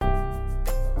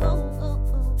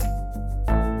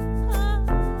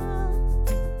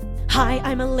Hi,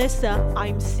 I'm Alyssa.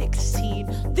 I'm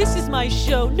 16. This is my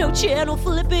show, no channel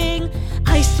flipping.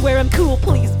 I swear I'm cool,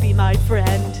 please be my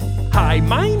friend. Hi,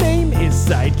 my name is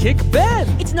Sidekick Ben.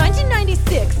 It's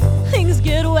 1996. Things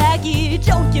get wacky.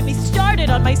 Don't get me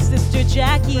started on my sister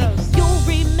Jackie. Gross. You'll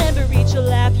remember each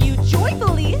laugh you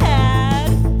joyfully had.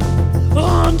 Oh,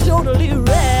 I'm totally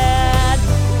rad.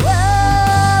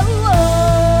 Whoa,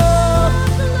 whoa.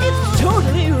 It's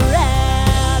totally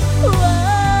rad. Whoa,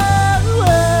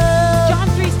 whoa. John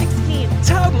 3:16.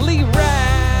 Totally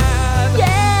rad.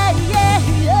 Yeah, yeah,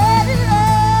 yeah.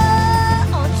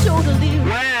 I'm totally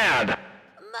Rad.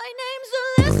 My name's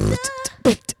Alyssa.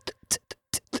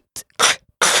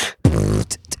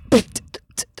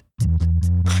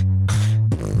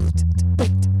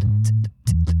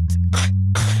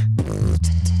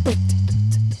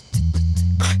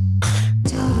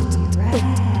 Totally rad.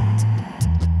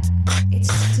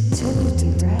 It's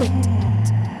totally rad.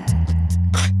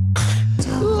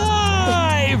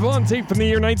 Live on tape from the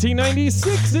year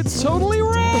 1996, it's Totally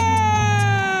Rad!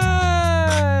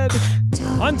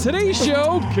 On today's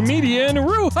show, comedian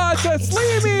Ruha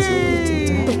Taslimi!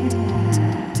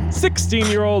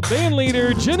 16-year-old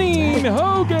bandleader Janine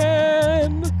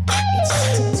Hogan!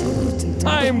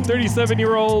 I'm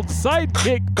 37-year-old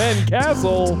sidekick Ben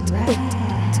Castle.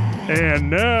 And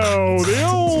now, the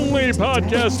only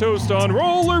podcast host on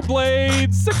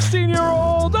rollerblades,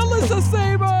 16-year-old Alyssa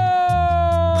Sabo!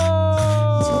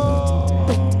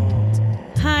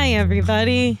 Hi,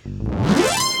 everybody.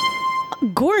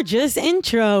 Gorgeous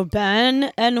intro,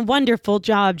 Ben, and wonderful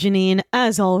job, Janine,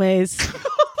 as always.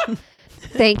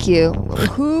 Thank you.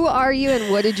 Who are you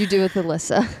and what did you do with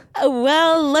Alyssa?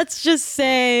 Well, let's just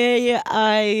say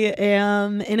I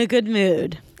am in a good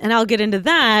mood, and I'll get into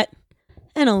that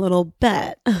in a little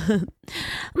bit.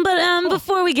 But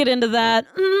before we get into that,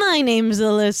 my name's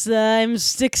Alyssa, I'm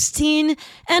 16,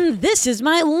 and this is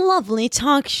my lovely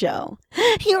talk show.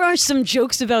 Here are some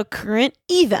jokes about current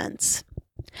events.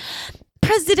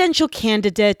 Presidential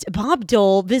candidate Bob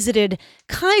Dole visited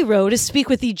Cairo to speak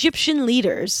with Egyptian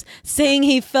leaders, saying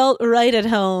he felt right at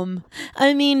home.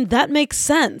 I mean, that makes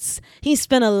sense. He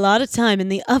spent a lot of time in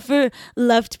the upper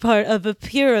left part of a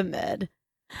pyramid.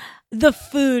 The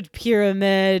food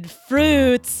pyramid.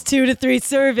 Fruits, 2 to 3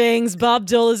 servings. Bob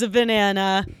Dole is a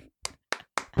banana.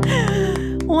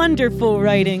 Wonderful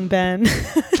writing, Ben.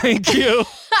 Thank you.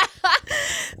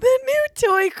 The new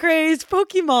toy craze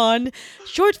Pokemon,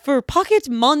 short for Pocket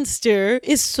Monster,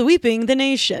 is sweeping the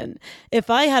nation. If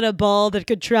I had a ball that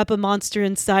could trap a monster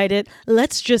inside it,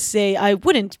 let's just say I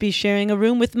wouldn't be sharing a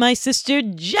room with my sister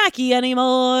Jackie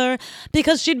anymore,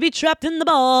 because she'd be trapped in the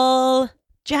ball.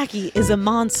 Jackie is a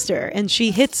monster, and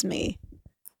she hits me.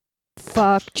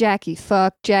 Fuck Jackie,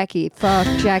 fuck Jackie, fuck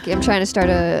Jackie. I'm trying to start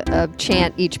a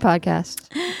chant each podcast.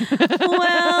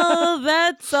 Well,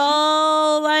 that's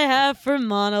all I have for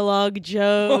monologue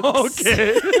jokes.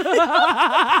 Okay.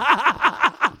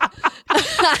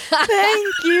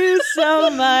 Thank you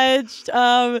so much.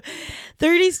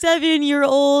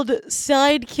 37-year-old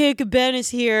sidekick Ben is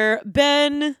here.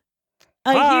 Ben,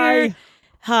 Hi.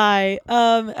 Hi.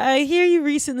 I hear you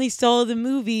recently saw the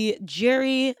movie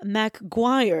Jerry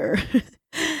Maguire.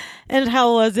 And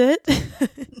how was it?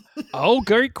 Oh,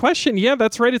 great question. Yeah,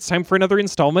 that's right. It's time for another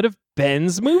installment of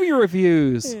Ben's Movie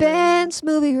Reviews. Ben's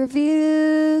movie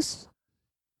reviews.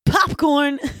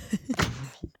 Popcorn.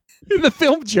 In the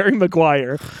film Jerry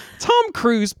Maguire, Tom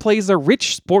Cruise plays a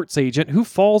rich sports agent who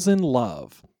falls in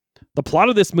love. The plot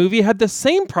of this movie had the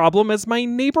same problem as My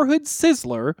Neighborhood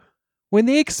Sizzler when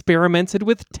they experimented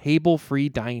with table-free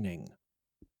dining.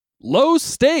 Low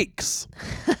stakes.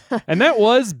 And that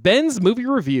was Ben's Movie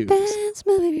Reviews. Ben's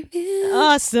movie reviews.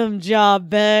 Awesome job,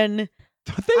 Ben.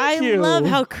 Thank you. I love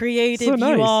how creative So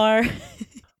nice. you are.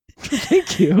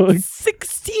 Thank you.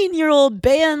 16-year-old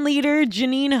band leader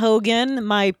Janine Hogan,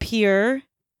 my peer.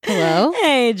 Hello?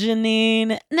 Hey,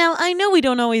 Janine. Now, I know we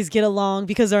don't always get along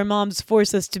because our moms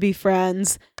force us to be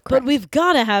friends, but we've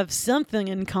got to have something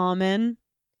in common.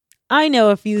 I know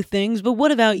a few things, but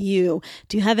what about you?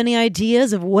 Do you have any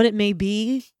ideas of what it may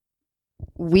be?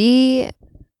 We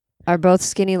are both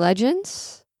skinny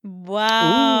legends.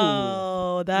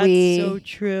 Wow, that's so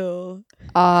true.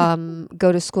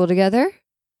 Go to school together.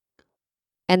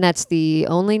 And that's the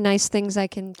only nice things I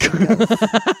can think of.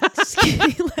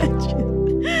 Skinny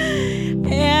legend.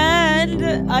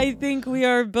 And I think we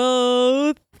are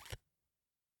both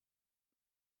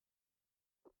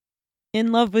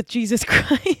in love with Jesus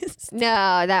Christ. No,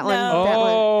 that one. No. That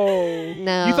one. Oh.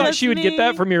 No. You thought Just she would get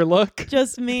that me. from your look?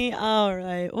 Just me. All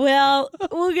right. Well,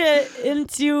 we'll get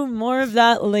into more of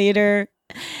that later.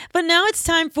 But now it's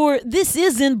time for This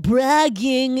Isn't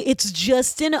Bragging, It's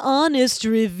Just an Honest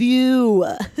Review,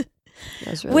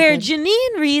 That's really where good.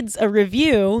 Janine reads a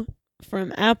review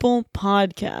from Apple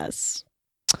Podcasts.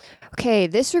 Okay,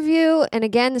 this review, and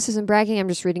again, this isn't bragging, I'm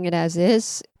just reading it as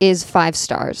is 5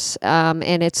 stars.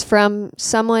 And it's from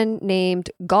someone named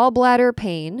Gallbladder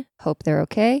Pain. Hope they're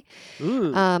okay.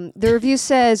 Ooh. The review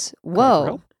says, Cry for whoa,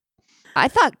 help. I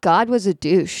thought God was a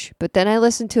douche, but then I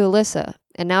listened to Alyssa,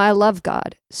 and now I love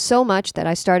God so much that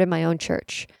I started my own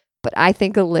church. But I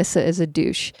think Alyssa is a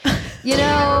douche. You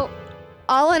know,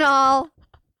 all in all,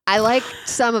 I like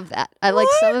some of that. I like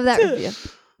some of that What? review.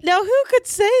 Now, who could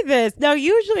say this? Now,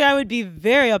 usually I would be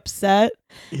very upset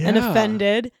and Yeah.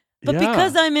 offended, but Yeah.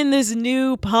 because I'm in this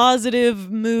new positive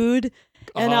mood,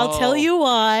 and I'll tell Oh. you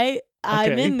why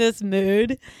I'm Okay. in this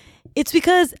mood, it's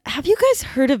because, have you guys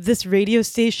heard of this radio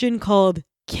station called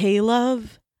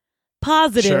K-Love?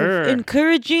 Positive, Sure.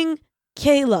 encouraging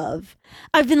K-Love.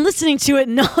 I've been listening to it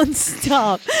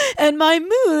nonstop, and my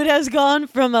mood has gone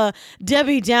from a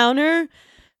Debbie Downer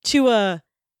to a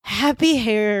Happy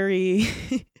Harry.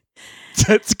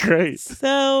 That's great.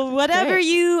 So whatever great.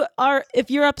 you are,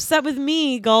 if you're upset with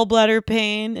me, Gallbladder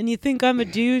Pain, and you think I'm a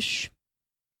douche,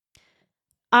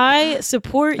 I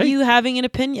support Hey. you having an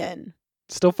opinion.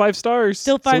 Still 5 stars.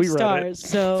 Still So 5 we read it. stars.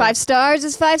 So 5 stars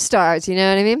is 5 stars, you know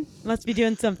what I mean? must be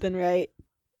doing something right.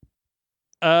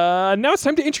 Now it's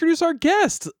time to introduce our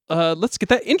guest. Let's get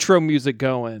that intro music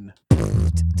going.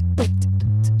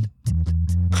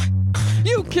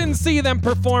 You can see them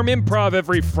perform improv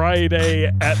every Friday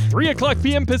at 3 o'clock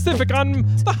p.m. Pacific on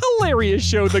the hilarious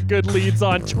show The Good Leads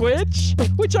on Twitch,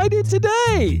 which I did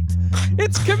today.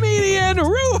 It's comedian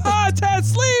Ruha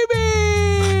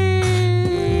Taslimi!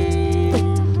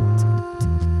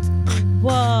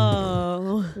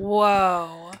 Whoa.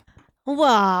 Whoa.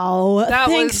 Wow. That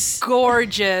Thanks. was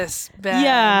gorgeous, Ben.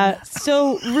 Yeah.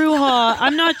 So Ruha,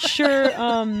 I'm not sure.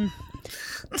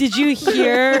 Did you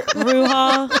hear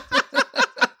Ruha?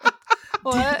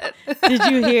 What? Did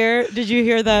you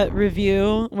hear that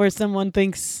review where someone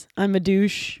thinks I'm a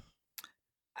douche?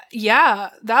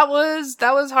 Yeah, that was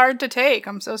hard to take.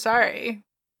 I'm so sorry.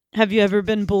 Have you ever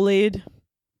been bullied?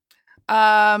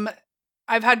 I've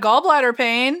had gallbladder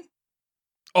pain.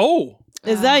 Oh,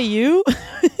 Is that you?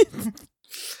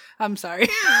 I'm sorry.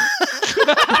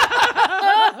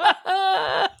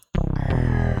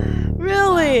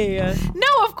 Really?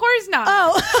 No, of course not.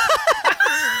 Oh.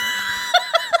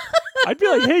 I'd be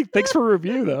like, hey, thanks for a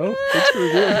review, though. Thanks for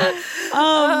reviewing.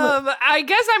 I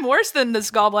guess I'm worse than this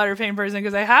gallbladder pain person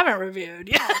because I haven't reviewed.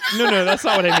 Yeah. No, that's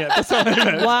not what I meant. That's not what I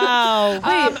meant. Wow.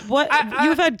 Wait, what? I-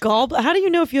 You've had How do you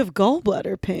know if you have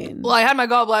gallbladder pain? Well, I had my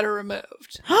gallbladder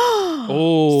removed.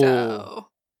 Oh. So,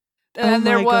 Oh and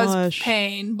there my was gosh.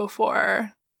 pain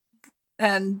before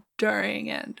and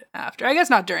during and after. I guess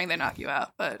not during, they knock you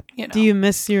out, but you know. Do you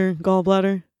miss your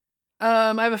gallbladder?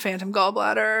 I have a phantom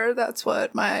gallbladder. That's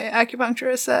what my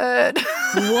acupuncturist said.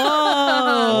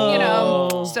 Whoa. You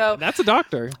know, so That's a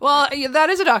doctor. well, yeah, that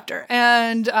is a doctor,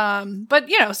 and but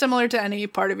you know, similar to any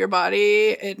part of your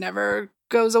body, it never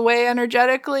goes away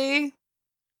energetically.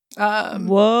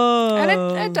 Whoa.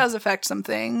 And it does affect some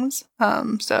things.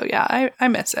 So yeah, I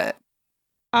miss it.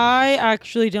 I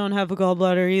actually don't have a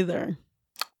gallbladder either.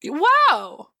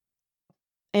 Wow.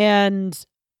 And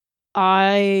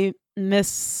I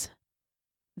miss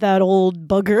that old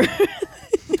bugger.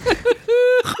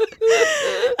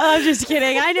 I'm just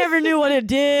kidding. I never knew what it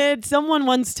did. Someone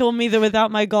once told me that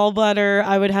without my gallbladder,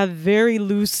 I would have very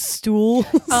loose stools.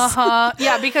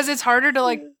 Yeah, because it's harder to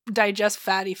like digest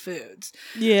fatty foods.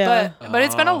 Yeah. But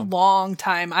it's been a Oh. long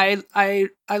time. I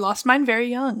lost mine very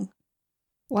young.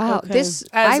 Wow, Okay. this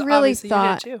As I really obviously you did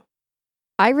thought too.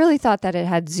 that it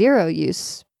had zero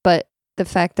use, but the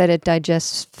fact that it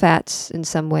digests fats in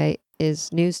some way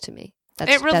is news to me.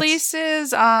 It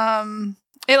releases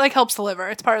it like helps the liver.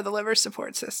 It's part of the liver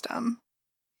support system.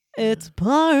 It's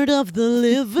part of the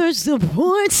liver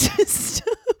support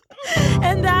system.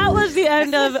 And that was the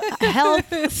end of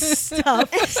health stuff.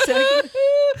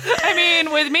 I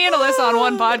mean, with me and Alyssa on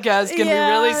one podcast, can we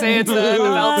really say it's the end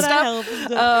of health stuff?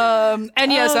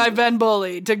 And yes, I've been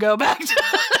bullied to go back to,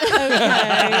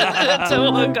 to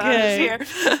what got us here.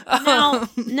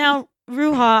 Now,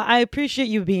 Ruha, I appreciate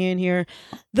you being here.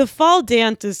 The fall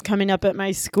dance is coming up at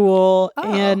my school,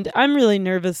 Oh. and I'm really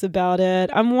nervous about it.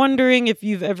 I'm wondering if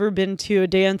you've ever been to a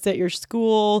dance at your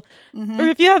school, Mhm. or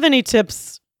if you have any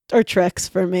tips or tricks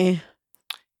for me.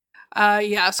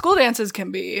 Yeah, school dances can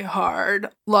be hard.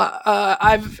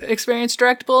 I've experienced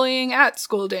direct bullying at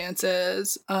school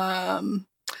dances. I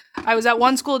was at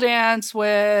one school dance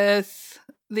with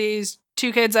these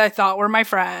two kids I thought were my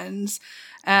friends.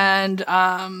 And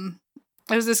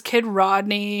there was this kid,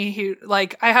 Rodney, who,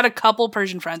 like, I had a couple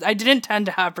Persian friends. I didn't tend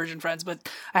to have Persian friends, but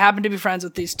I happened to be friends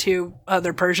with these two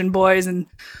other Persian boys in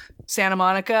Santa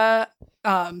Monica.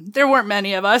 There weren't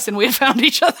many of us, and we had found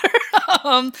each other.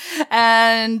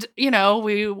 And, you know,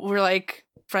 we were, like,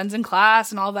 friends in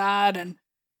class and all that. And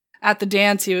at the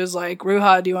dance, he was like,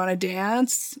 Ruha, do you want to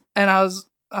dance? And I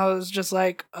was just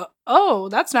like, oh,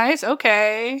 that's nice.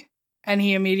 Okay. And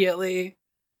he immediately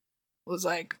was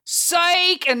like,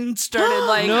 psych, and started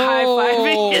like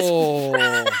high-fiving his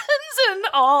friends and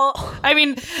all. I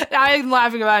mean, I'm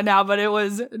laughing about it now, but it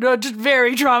was just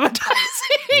very traumatizing.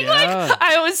 Yeah. Like,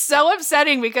 I was so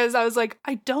upsetting because I was like,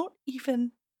 I don't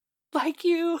even like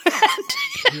you.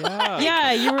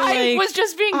 Yeah, you were I like, was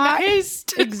just being nice.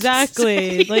 To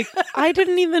exactly. Like, I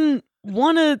didn't even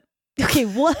want to. Okay,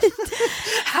 what?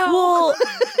 How? Well,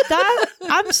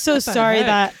 I'm so sorry heck?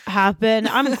 that happened.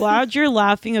 I'm glad you're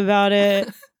laughing about it.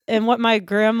 And what my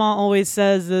grandma always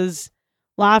says is,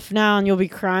 laugh now and you'll be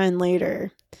crying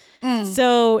later.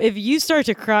 So if you start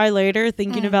to cry later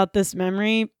thinking about this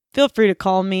memory, feel free to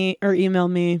call me or email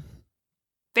me.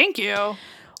 Thank you.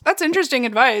 That's interesting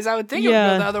advice. I would think it would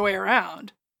go the other way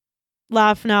around.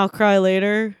 Laugh now, cry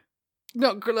later.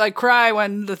 No, like cry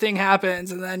when the thing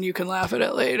happens, and then you can laugh at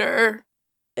it later.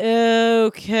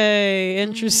 Okay,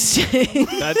 interesting.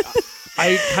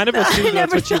 I kind of assumed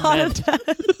that's what you meant.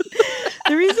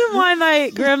 The reason why my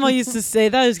grandma used to say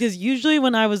that is because usually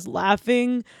when I was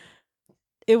laughing,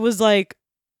 it was like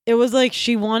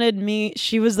she wanted me.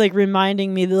 She was like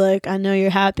reminding me, like, I know you're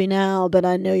happy now, but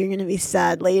I know you're gonna be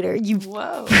sad later. You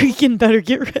freaking better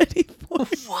get ready for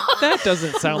it. That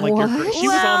doesn't sound like What? she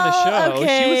was on the show.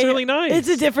 Okay. She was really nice. It's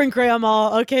a different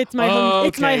grandma. Okay, it's my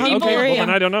it's my Okay, Hungarian. well,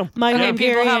 then I don't know. My Okay,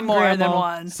 Hungarian people have more grandma. than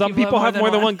one. Some people have more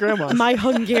than one grandma. My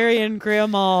Hungarian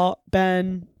grandma,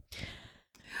 Ben.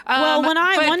 Well, when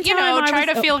I- but, one you time know, I try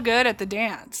was- to feel good at the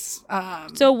dance.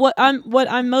 So what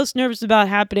I'm most nervous about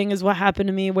happening is what happened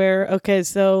to me where, okay,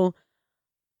 so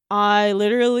I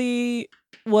literally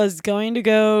was going to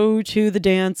go to the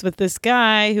dance with this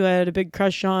guy who I had a big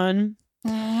crush on,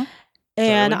 and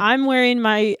Charlie? I'm wearing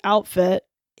my outfit.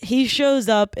 He shows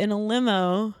up in a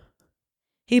limo.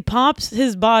 He pops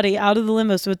his body out of the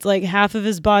limo, so it's like half of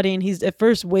his body, and he's at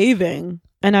first waving,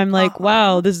 and I'm like,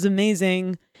 wow, this is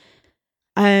amazing.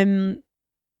 I'm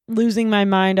losing my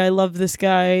mind. I love this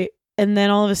guy. And then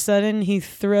all of a sudden he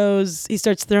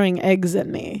starts throwing eggs at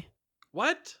me.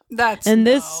 What? And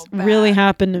this really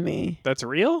happened to me. That's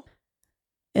real?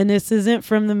 And this isn't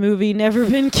from the movie Never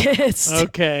Been Kissed.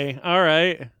 Okay. All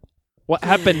right. What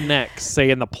happened next? Say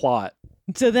in the plot.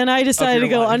 So then I decided to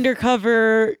your go life.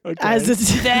 undercover as a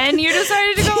Then you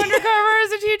decided to go undercover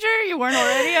as a teacher? You weren't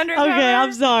already undercover? Okay,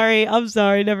 I'm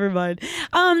sorry. Never mind.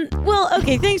 Well,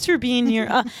 okay. Thanks for being here.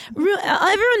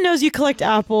 Everyone knows you collect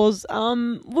apples.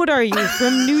 What are you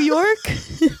from New York?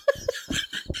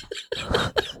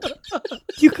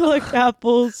 You collect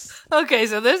apples. Okay,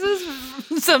 so this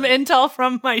is some intel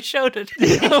from my show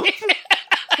today.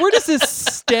 Where does this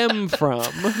stem from?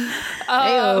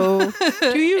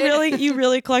 Do you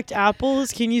really collect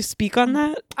apples? Can you speak on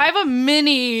that? I have a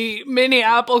mini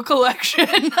apple collection.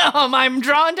 I'm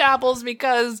drawn to apples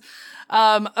because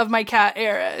of my cat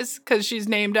Eris, because she's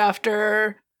named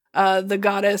after the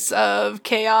goddess of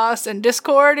chaos and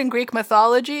discord in Greek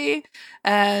mythology.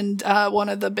 And one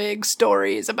of the big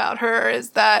stories about her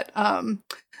is that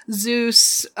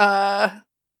Zeus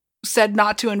said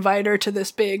not to invite her to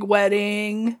this big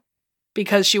wedding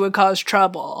because she would cause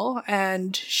trouble.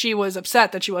 And she was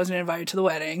upset that she wasn't invited to the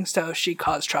wedding, so she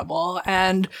caused trouble.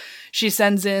 And she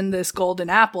sends in this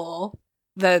golden apple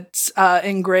that's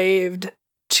engraved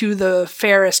to the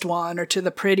fairest one or to the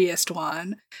prettiest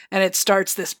one. And it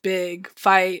starts this big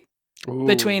fight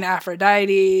between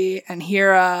Aphrodite and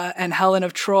Hera and Helen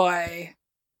of Troy,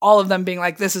 all of them being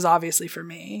like, this is obviously for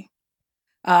me.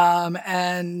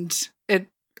 And it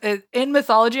in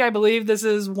mythology, I believe this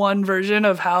is one version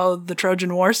of how the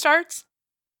Trojan War starts.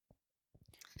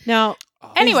 Now,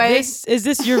 Anyways. is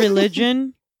this your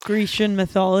religion? Grecian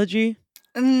mythology?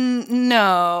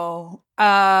 No,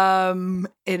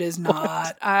 it is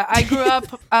not. I grew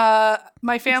up,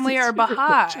 my family are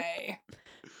Baha'i.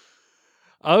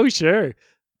 Oh, sure.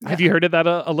 Have you heard of that,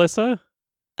 Alyssa?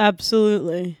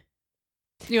 Absolutely.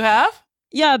 You have?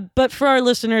 Yeah, but for our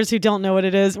listeners who don't know what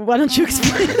it is, why don't you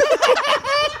explain?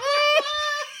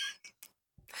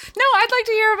 No, I'd like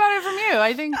to hear about it from you.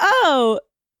 I think. Oh,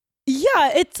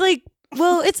 yeah, it's like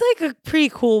a pretty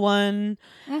cool one.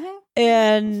 Mhm.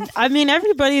 And I mean,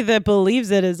 everybody that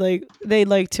believes it is like, they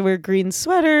like to wear green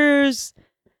sweaters.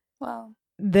 Well,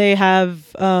 they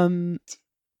have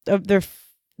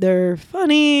they're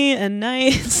funny and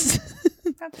nice.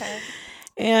 Okay.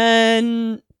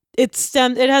 And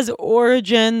it has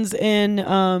origins in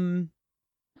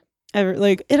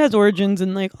it has origins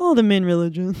in like all the main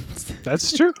religions.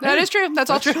 That's true. That is true. That's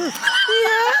all true.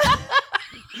 Yeah.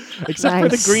 Except for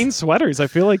the Nice. green sweaters. I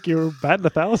feel like you're batting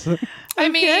 1,000. I Okay.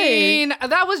 mean,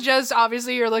 that was just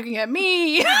obviously you're looking at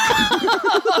me.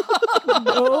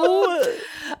 No.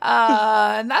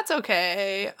 And that's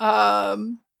okay.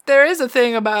 There is a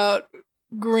thing about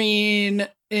green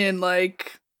in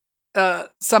like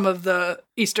some of the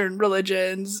Eastern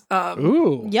religions.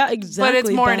 Ooh. Yeah, exactly. but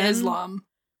it's more in Ben. Islam.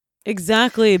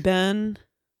 Exactly, Ben.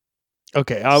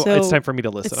 Okay, So, it's time for me to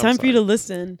listen. It's time for you to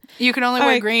listen. You can only All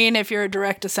wear right. green if you're a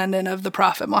direct descendant of the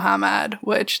Prophet Muhammad,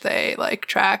 which they like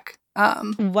track.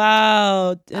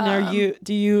 Wow. And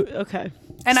okay.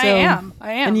 And I So- am.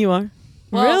 And you are?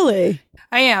 Well, Really?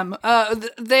 I am.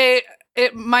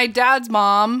 My dad's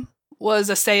mom was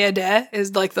a Sayyideh,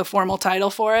 is like the formal title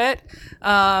for it.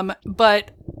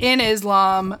 But in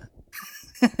Islam,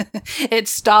 it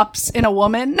stops in a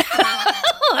woman.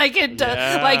 Like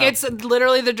it's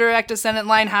literally the direct descendant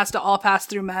line has to all pass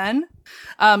through men.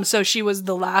 So she was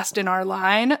the last in our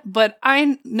line, but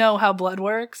I know how blood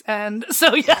works, and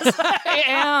so yes, I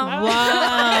am.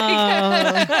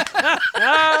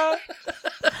 Wow.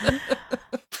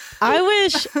 I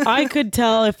wish I could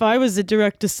tell if I was a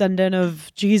direct descendant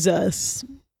of Jesus.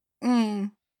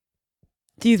 Mm.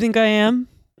 Do you think I am?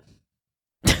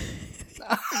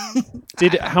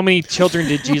 How many children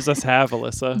did Jesus have,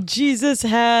 Alyssa? Jesus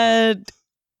had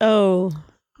zero.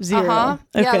 Uh-huh.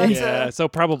 Yeah, Okay. that's Yeah, so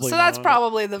probably. So that's not.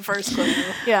 probably the first clue.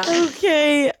 Yeah.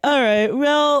 Okay. All right.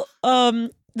 Well,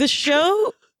 the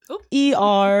show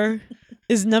ER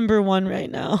is number 1 right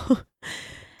now.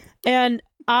 And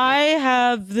I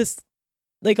have this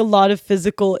like a lot of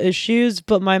physical issues,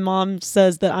 but my mom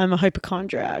says that I'm a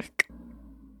hypochondriac.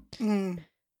 Mm.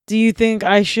 Do you think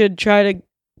I should try to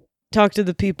talk to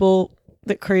the people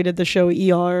that created the show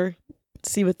ER,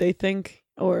 see what they think,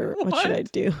 or what should I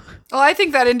do? Well, I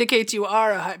think that indicates you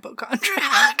are a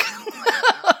hypochondriac.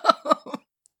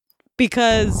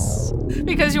 Because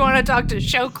Because you want to talk to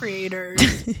show creators.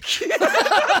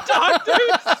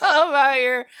 About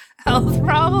your health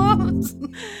problems.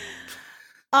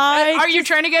 Are you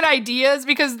trying to get ideas?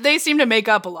 Because they seem to make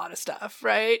up a lot of stuff,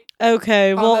 right?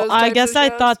 Okay, on well, those I types guess of I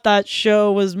shows? thought that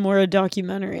show was more a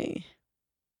documentary.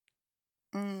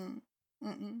 Mm.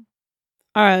 Mm-mm.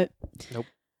 All right. Nope.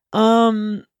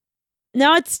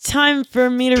 Now it's time for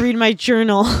me to read my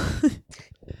journal.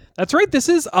 That's right. This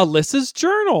is Alyssa's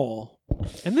journal.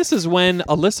 And this is when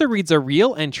Alyssa reads a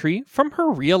real entry from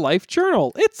her real life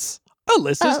journal. It's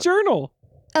Alyssa's journal.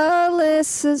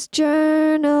 Alyssa's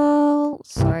journal.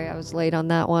 Sorry, I was late on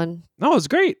that one. No, it was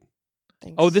great.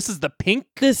 Thanks. Oh, this is the pink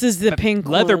This is the pink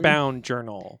leather one. bound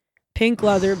journal. Pink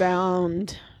leather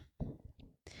bound.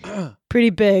 Pretty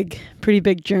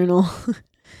big journal.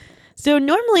 So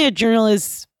normally a journal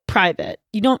is private.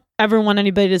 You don't ever want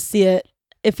anybody to see it.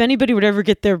 If anybody would ever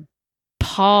get their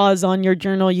paws on your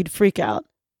journal, you'd freak out.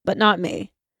 But not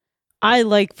me. I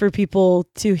like for people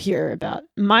to hear about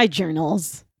my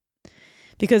journals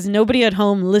because nobody at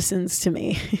home listens to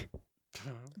me.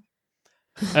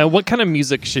 What kind of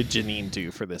music should Janine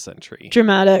do for this entry?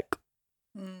 Dramatic.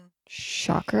 Mm.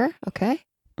 Shocker. Okay.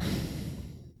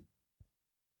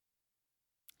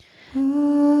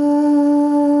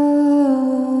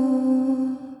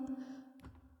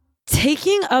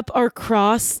 Taking up our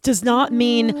cross does not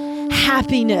mean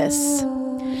happiness.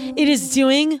 It is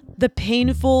doing the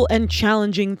painful and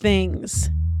challenging things.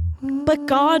 But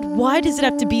God, why does it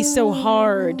have to be so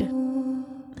hard?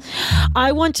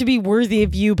 I want to be worthy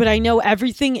of you, but I know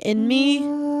everything in me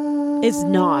is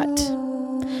not.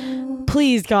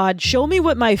 Please, God, show me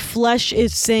what my flesh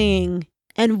is saying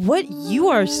and what you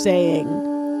are saying.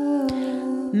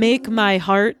 Make my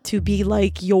heart to be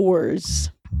like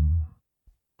yours.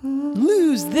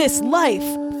 Lose this life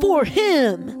for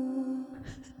him.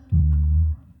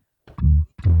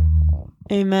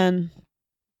 Amen.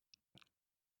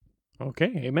 Okay,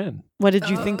 amen. What did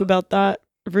you think about that,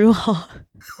 Ruha?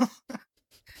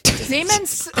 Is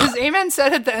amen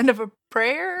said at the end of a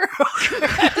prayer?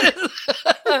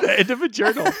 The end of a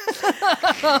journal.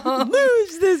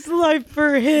 Lose this life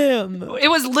for him. It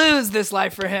was lose this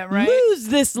life for him, right? Lose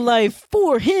this life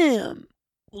for him.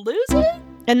 Lose it?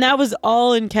 And that was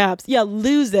all in caps. Yeah,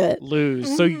 lose it.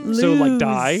 Lose. So like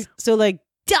die. Lose. So like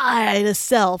die to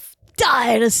self.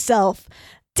 Die to self.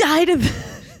 Die to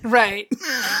Right.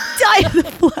 die to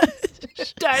the flesh.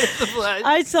 Die to the flesh.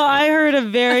 I heard a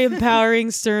very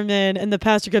empowering sermon, and the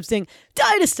pastor kept saying,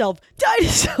 "Die to self, die to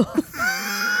self."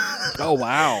 Oh,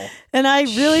 wow. And I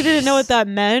really didn't know what that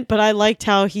meant, but I liked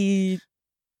how he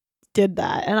did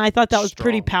that, and I thought that was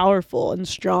pretty Strong. powerful and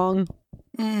strong.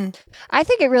 I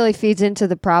think it really feeds into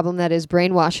the problem that is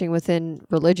brainwashing within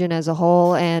religion as a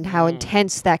whole, and how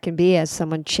intense that can be as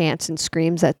someone chants and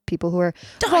screams at people who are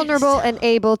vulnerable and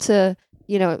able to,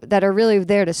 that are really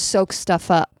there to soak stuff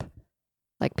up,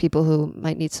 like people who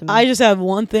might need some. I just have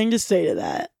one thing to say to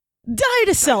that: die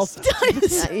to self, die to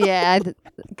self.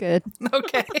 Good.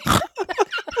 Okay.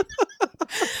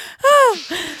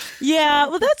 Yeah,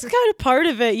 well, that's kind of part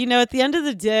of it. At the end of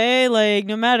the day, like,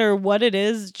 no matter what it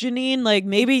is, Janine, like,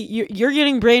 maybe you're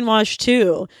getting brainwashed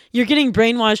too. You're getting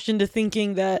brainwashed into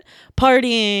thinking that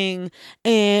partying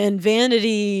and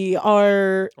vanity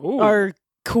are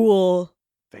cool,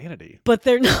 Vanity. but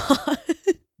they're not.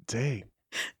 Dang.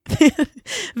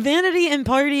 Vanity and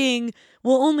partying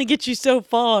will only get you so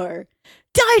far.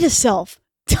 Die to self.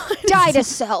 Die to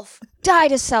self. Die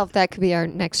to self. That could be our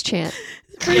next chant.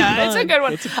 Yeah, it's a good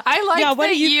one. I like Yeah, what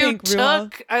that do you you think, Ruha?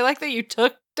 took. I like that you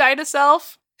took "Die to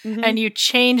Self" Mhm. and you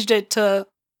changed it to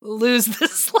 "Lose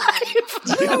This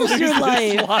Life." Lose your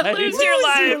life. Lose your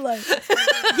life.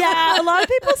 Yeah, a lot of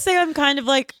people say I'm kind of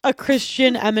like a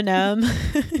Christian Eminem.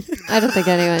 I don't think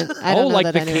anyone. I don't know like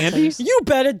that the anyone candies? says- You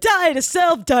better die to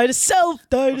self, die to self,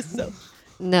 die to self.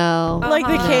 No. Like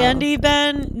the Uh-huh. candy,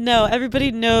 Ben? No, everybody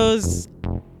knows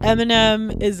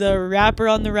Eminem is a rapper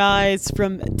on the rise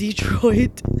from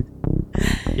Detroit.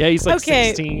 Yeah, he's like Okay.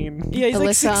 16. Yeah, he's like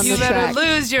Alyssa on 16. You the better track.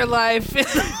 lose your life.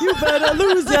 You better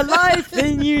lose your life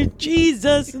in your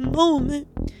Jesus moment.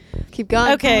 Keep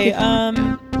going. Okay,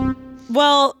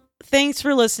 well, thanks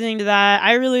for listening to that.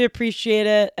 I really appreciate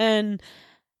it. And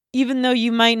even though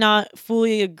you might not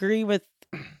fully agree with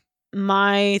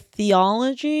my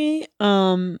theology,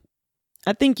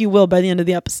 I think you will by the end of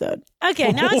the episode.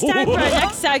 Okay, now it's time for our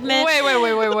next segment. Wait.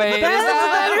 Is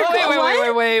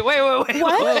that, wait.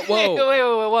 What?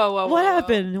 Whoa. What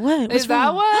happened? What? What's Is that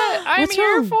wrong? what I'm What's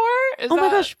here wrong? for? Is Oh my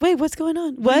that- gosh! Wait, what's going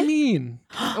on? What What? do you mean?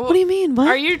 What do you mean? What?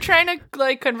 Are you trying to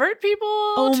like convert people?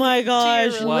 Oh my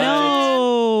gosh! your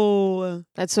No!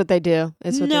 That's what they do.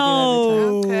 It's what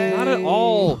No! they do every time. Okay. Not at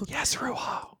all. Yes,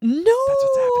 Ruha. No! That's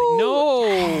what's happening. No.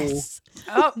 Yes.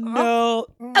 Oh, No.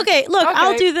 Okay, look, I'll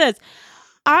Okay. do this.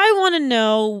 I want to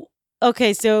know.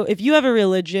 Okay, so if you have a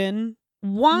religion,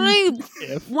 why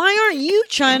aren't you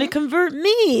trying to convert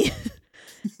me?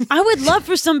 I would love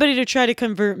for somebody to try to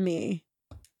convert me.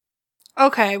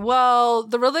 Okay, well,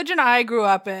 the religion I grew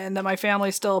up in, that my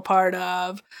family's still a part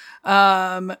of,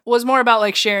 was more about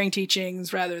like sharing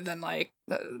teachings rather than like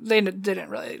they didn't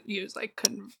really use like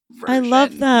conversion. I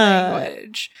love that.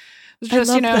 language. It was I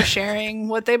just love that. sharing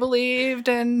what they believed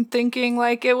and thinking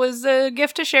like it was a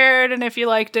gift to share it, and if you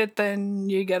liked it, then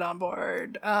you get on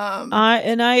board.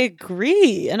 I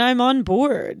agree, and I'm on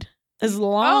board as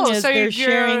long Oh, as so they're you're-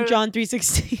 sharing John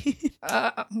 3:16.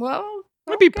 Well,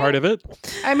 I'd be part of it.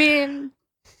 I mean,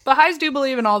 Baha'is do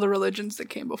believe in all the religions that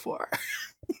came before.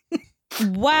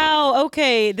 Wow.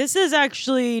 Okay, this is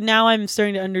actually now I'm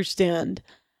starting to understand.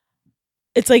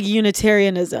 It's like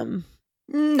Unitarianism.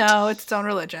 No, it's its own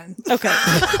religion. Okay.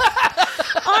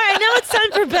 All right, now it's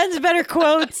time for Ben's better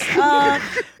quotes.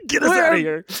 Get us out of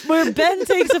here. Where Ben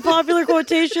takes a popular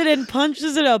quotation and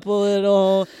punches it up a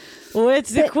little. What's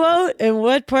the quote and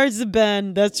what part's of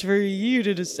Ben? That's for you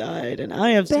to decide, and I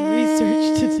have some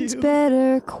research to Ben's do.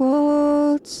 better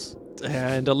quotes.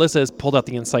 And Alyssa has pulled out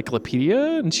the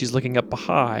encyclopedia and she's looking up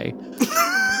Baha'i.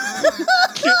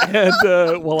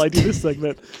 And while I do this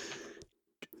segment.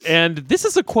 And this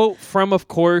is a quote from, of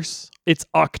course, it's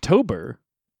October.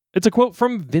 It's a quote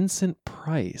from Vincent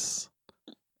Price.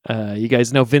 You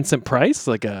guys know Vincent Price,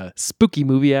 like a spooky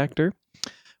movie actor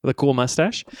with a cool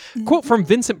mustache. Quote from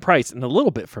Vincent Price and a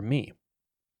little bit from me.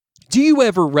 Do you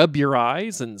ever rub your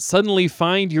eyes and suddenly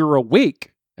find you're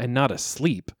awake and not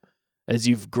asleep, as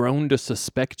you've grown to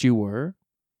suspect you were?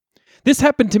 This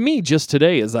happened to me just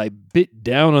today as I bit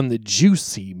down on the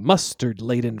juicy,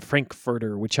 mustard-laden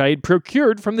Frankfurter which I had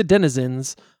procured from the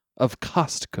denizens of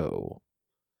Costco.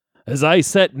 As I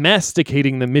sat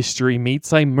masticating the mystery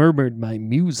meats, I murmured my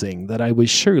musing that I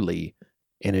was surely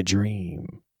in a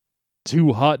dream.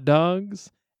 2 hot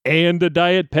dogs and a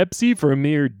Diet Pepsi for a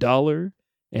mere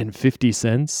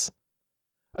 $1.50.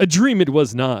 A dream it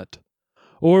was not.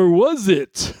 Or was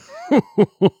it?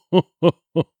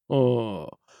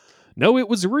 No, it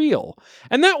was real.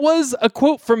 And that was a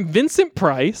quote from Vincent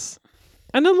Price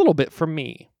and a little bit from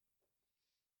me.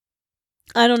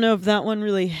 I don't know if that one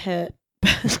really hit.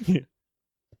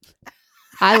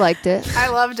 I liked it. I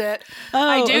loved it. Oh,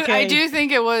 I okay. do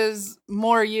think it was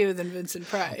more you than Vincent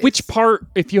Price. Which part,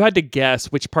 if you had to guess,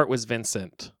 which part was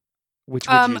Vincent? Which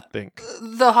would you think?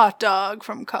 The hot dog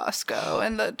from Costco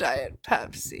and the Diet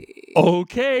Pepsi.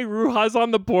 Okay, Ruha's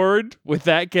on the board with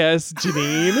that guess.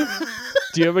 Janine,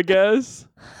 do you have a guess?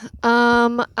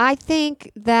 I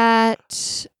think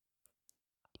that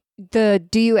the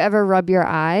 "Do you ever rub your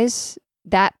eyes?"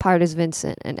 that part is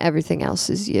Vincent, and everything else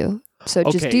is you. So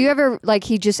just Okay. do you ever like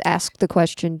he just asked the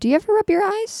question? Do you ever rub your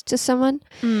eyes to someone?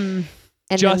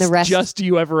 And then the rest. Just do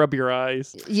you ever rub your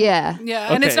eyes? Yeah,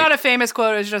 Yeah, and it's Okay. not a famous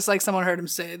quote. It's just like someone heard him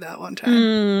say that one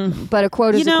time. but a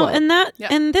quote is You know, a quote. and that Yeah.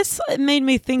 and this made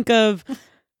me think of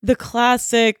the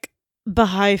classic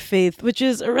Baha'i faith, which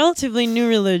is a relatively new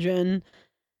religion,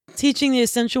 teaching the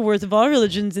essential worth of all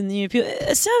religions in the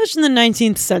established in the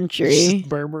 19th century.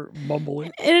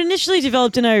 Mumbling. It initially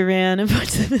developed in Iran and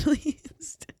parts of the Middle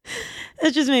East.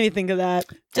 It just made me think of that.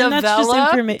 And that's just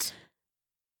Developed? information.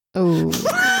 Oh, is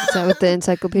that what the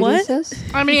encyclopedia What? says?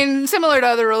 I mean, similar to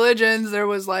other religions, there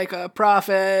was like a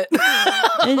prophet.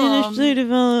 It initially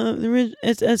developed.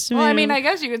 It's estimated. Well, I mean, I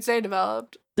guess you could say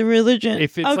developed. the religion.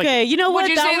 If it's like- okay, you know Would what?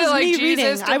 you That say was that, like, me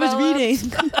Jesus reading. I was developed?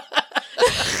 reading.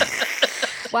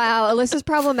 Wow, Alyssa's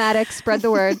problematic. Spread the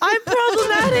word. I'm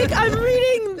problematic. I'm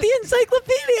reading the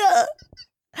encyclopedia.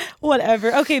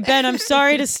 Whatever. Okay, Ben, I'm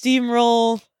sorry to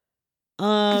steamroll.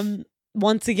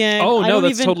 Once again. Oh, I no, don't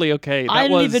that's even- totally okay. I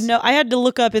didn't even know. I had to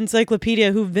look up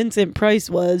encyclopedia who Vincent Price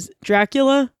was.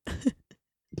 Dracula?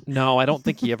 No, I don't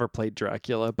think he ever played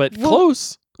Dracula, but Well-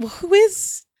 close. Well, who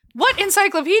is What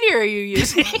encyclopedia are you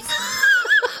using?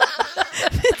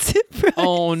 Vincent Price?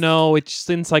 Oh, no, it's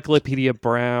Encyclopedia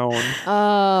Brown.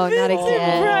 Oh, not Vincent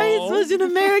again. Price was an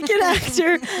American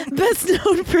actor best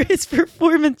known for his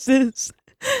performances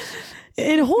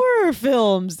in horror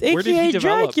films, Where did he aka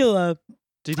develop? Dracula.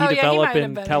 Did he Oh, yeah, he might develop have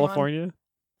in been California?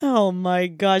 Oh my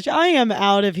gosh, I am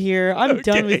out of here. I'm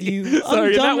done with Okay. you.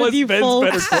 Sorry, I'm done that with was you, Ben's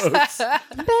folks. better quotes.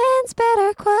 Ben's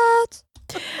better quotes.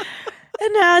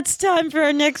 And now it's time for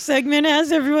our next segment.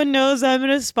 As everyone knows, I'm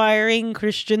an aspiring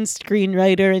Christian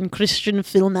screenwriter and Christian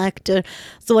film actor.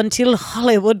 So until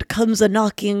Hollywood comes a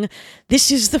knocking, this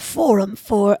is the forum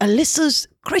for Alyssa's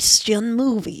Christian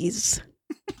movies.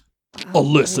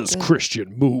 Alyssa's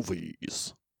Christian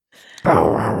movies.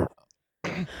 And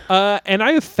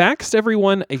I have faxed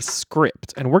everyone a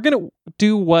script, and we're going to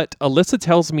do what Alyssa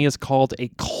tells me is called a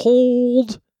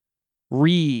cold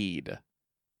read,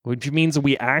 which means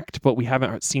we act, but we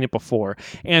haven't seen it before.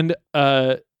 And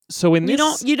so in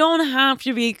this... You don't have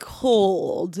to be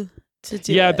cold to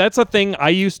do Yeah, it. that's a thing I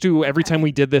used to, every time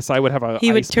we did this, I would have a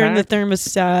He would ice turn pack. the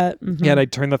thermostat. Mhm. Yeah, and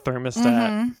I'd turn the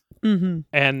thermostat. Mhm.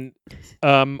 And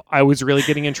I was really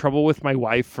getting in trouble with my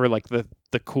wife for like the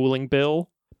cooling bill.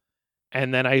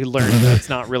 And then I learned that's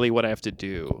not really what I have to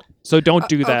do. So don't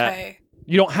do that. Okay.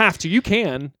 You don't have to. You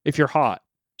can if you're hot.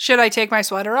 Should I take my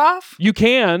sweater off? You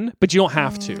can, but you don't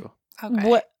have to.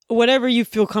 Okay. Whatever you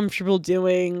feel comfortable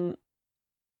doing.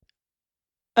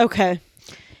 Okay.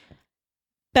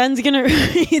 Ben's gonna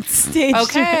read stage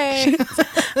Okay. directions.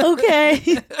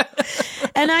 Okay.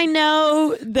 And I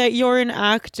know that you're an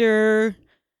actor,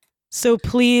 so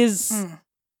please Hmm.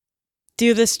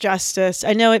 do this justice.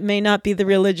 I know it may not be the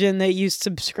religion that you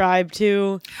subscribe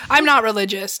to. I'm not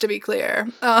religious, to be clear.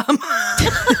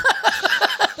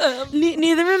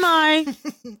 Neither am I.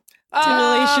 It's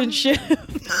a relationship.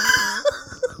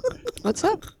 What's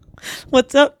up?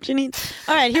 What's up, Janine?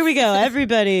 All right, here we go.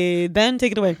 Everybody. Ben,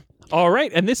 take it away. All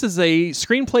right. And this is a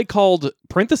screenplay called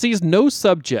parentheses no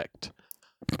subject.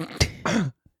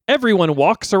 Everyone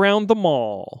walks around the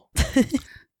mall.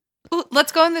 Ooh,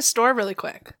 let's go in this store really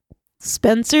quick.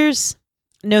 Spencer's?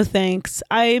 No thanks.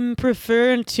 I'm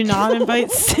prefer to not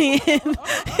invite Satan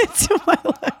into my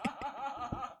life.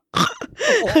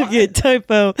 Okay,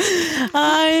 typo.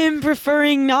 I'm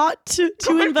preferring not to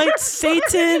invite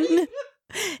Satan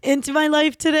into my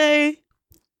life today.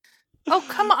 Oh,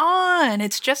 come on.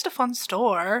 It's just a fun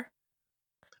store.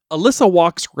 Alyssa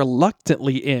walks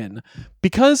reluctantly in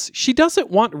because she doesn't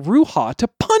want Ruha to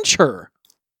punch her.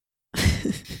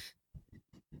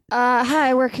 Hi,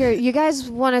 I work here. You guys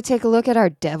want to take a look at our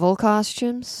devil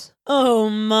costumes? Oh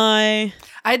my.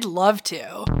 I'd love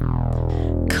to.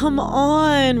 Come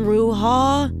on,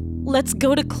 Ruha. Let's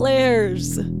go to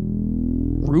Claire's.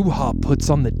 Ruha puts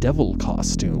on the devil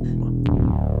costume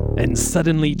and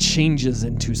suddenly changes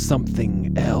into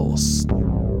something else.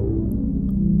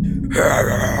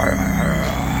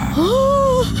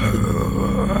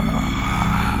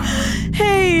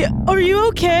 Hey, are you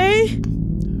okay?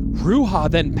 Ruha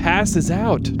then passes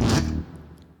out.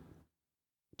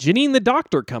 Janine the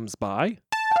doctor comes by.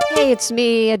 Hey, Hey, it's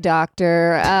me, a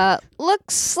doctor.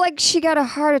 Looks like she got a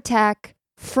heart attack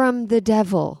from the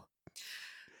devil.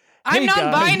 I'm Hey, guys.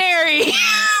 non-binary.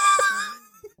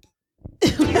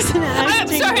 It was an I'm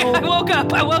acting sorry. role. I woke up.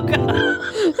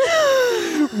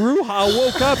 Ruha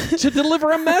woke up to deliver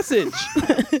a message.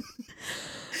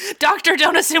 Doctor,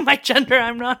 don't assume my gender.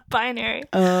 I'm not binary.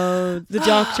 Oh, the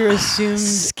doctor assumed.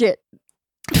 Skit.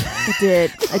 I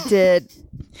did.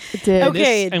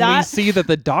 Okay, And we that see that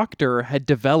the doctor had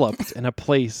developed in a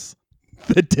place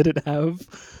that didn't have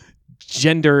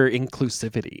gender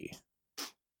inclusivity.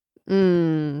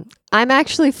 I'm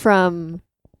actually from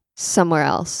somewhere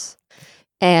else,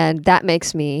 and that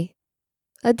makes me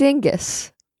a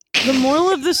dingus. the moral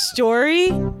of the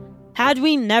story: had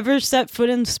we never set foot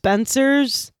in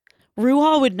Spencer's,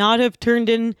 Ruha would not have turned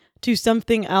into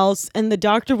something else, and the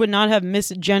doctor would not have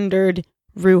misgendered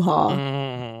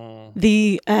Ruha.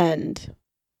 The end.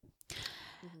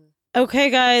 Okay,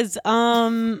 guys.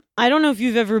 I don't know if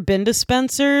you've ever been to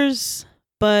Spencer's,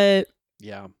 but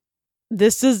Yeah.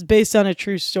 this is based on a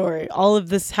true story. All of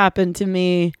this happened to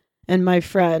me and my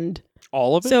friend.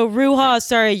 All of it? So, Ruha,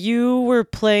 sorry, you were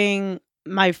playing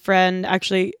my friend.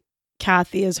 Actually,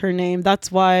 Kathy is her name.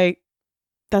 That's why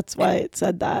it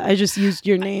said that. I just used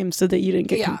your name so that you didn't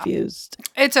get Yeah. confused.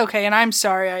 It's okay, and I'm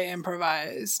sorry I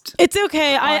improvised. It's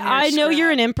okay. On your I know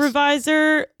you're an script.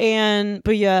 improviser,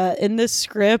 but yeah, in this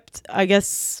script, I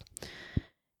guess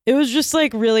it was just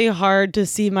like really hard to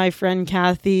see my friend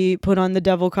Kathy put on the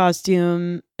devil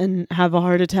costume and have a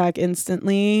heart attack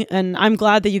instantly. And I'm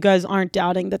glad that you guys aren't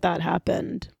doubting that that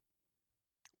happened.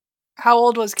 How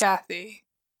old was Kathy?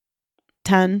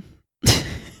 10.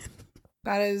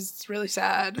 That is really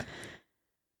sad.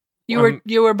 You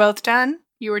were both 10?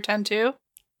 You were 10 too?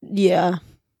 Yeah.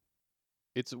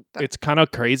 It's kind of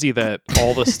crazy that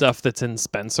all the stuff that's in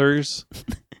Spencer's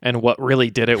and what really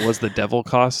did it was the devil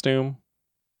costume.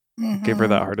 Give her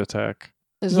that heart attack.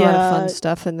 There's a lot of Yeah. fun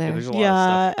stuff in Yeah, there. there's a lot of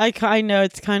Yeah, stuff. I know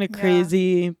it's kind of Yeah.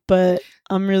 crazy, but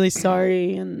I'm really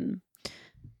sorry, and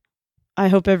I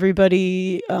hope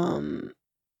everybody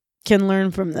can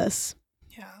learn from this.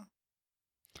 Yeah.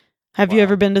 Have you Wow.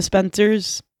 ever been to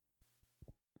Spencer's?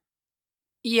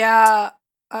 Yeah,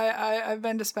 I've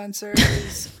been to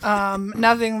Spencer's.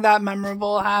 Nothing that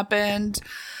memorable happened.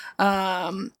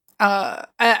 And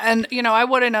you know, I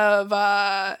wouldn't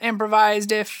have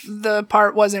improvised if the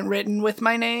part wasn't written with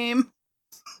my name.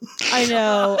 I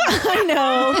know. I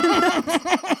know.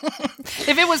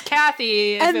 If it was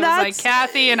Kathy, if And it was like that's-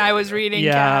 Kathy and I was reading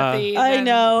Yeah. Kathy, I then,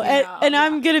 know. you And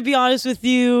I'm going to be honest with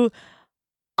you.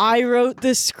 I wrote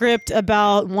this script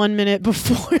about 1 minute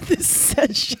before this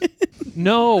session.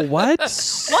 No, what?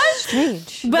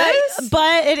 Strange. But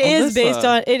it is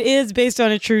Alyssa. based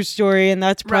on a true story, and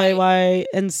that's probably Right. why.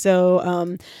 And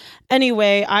so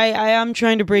anyway, I am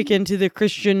trying to break into the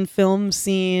Christian film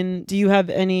scene. Do you have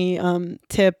any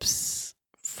tips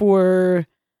for,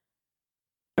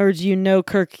 or do you know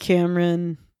Kirk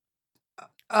Cameron?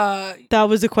 That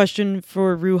was a question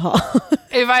for Ruha.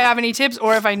 if I have any tips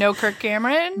or if I know Kirk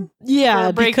Cameron Yeah,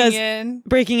 for breaking because in.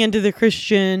 breaking into the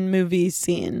Christian movie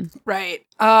scene. Right.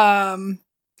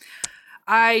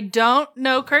 I don't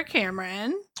know Kirk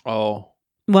Cameron. Oh,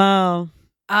 Wow.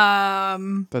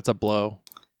 that's a blow.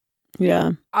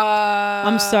 Yeah.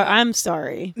 I'm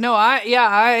sorry. No, I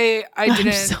didn't.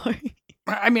 I'm sorry.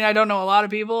 I mean, I don't know a lot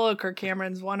of people. Kirk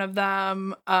Cameron's one of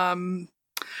them.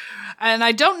 And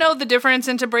I don't know the difference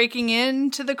into breaking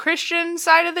into the Christian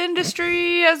side of the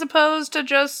industry as opposed to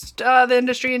just the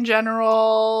industry in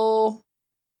general.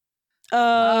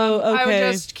 Oh, okay. I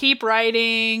would just keep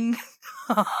writing,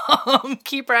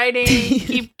 keep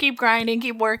writing, keep grinding,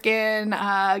 keep working,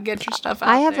 get your stuff out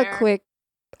I have there.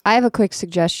 a quick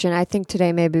suggestion. I think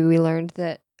today maybe we learned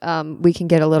that we can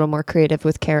get a little more creative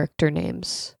with character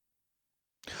names,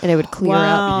 and it would clear up.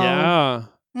 Wow. Yeah.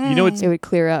 You know, it's It would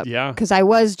clear up yeah. because I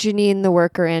was Janine the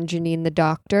worker and Janine the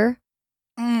doctor,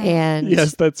 and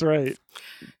Yes, that's right.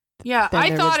 Yeah, then I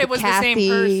there thought the it was Kathy the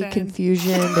same person.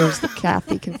 confusion. There's the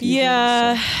Kathy confusion.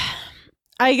 Yeah. so-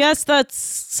 I guess that's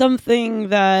something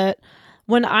that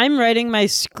when I'm writing my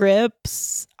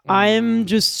scripts, I'm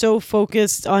just so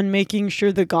focused on making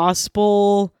sure the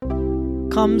gospel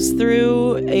comes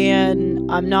through,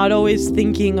 and I'm not always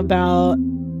thinking about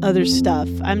other stuff.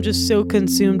 I'm just so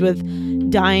consumed with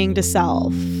dying to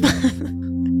self.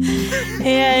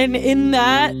 And in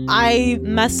that, I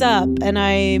mess up and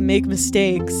I make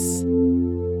mistakes.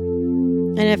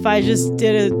 And if I just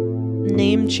did a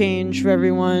name change for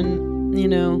everyone, you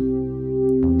know.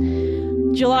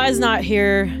 July's not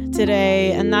here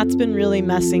today, and that's been really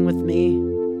messing with me.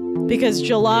 Because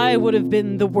July would have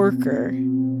been the worker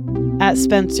at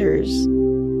Spencer's.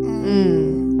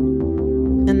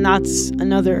 And that's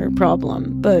another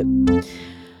problem. But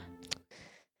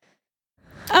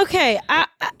okay,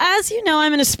 as you know,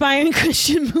 I'm an aspiring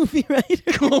Christian movie writer.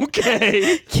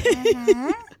 Okay.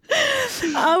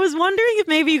 I was wondering if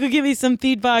maybe you could give me some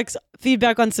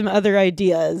feedback on some other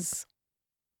ideas.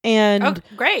 And Oh,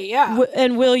 great. Yeah.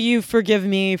 and will you forgive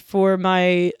me for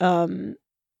my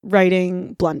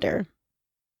writing blunder?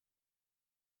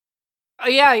 Oh,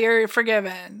 yeah, you're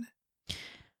forgiven.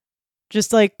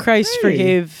 Just like Christ Hey.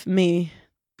 forgave me.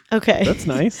 Okay. That's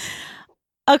nice.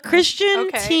 A Christian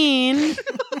Okay. teen.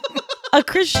 A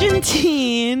Christian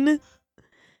teen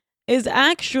is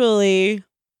actually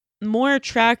more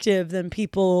attractive than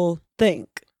people think.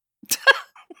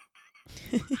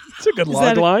 It's a good Is log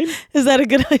that a- line. Is that a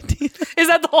good idea? Is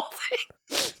that the whole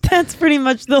thing? That's pretty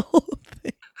much the whole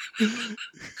thing.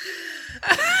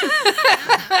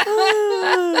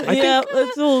 Yeah,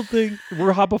 that's the whole thing.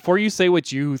 Ruha, before you say what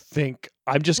you think,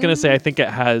 I'm just going to say I think it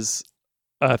has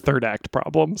third act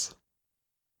problems.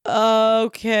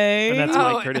 Okay. And that's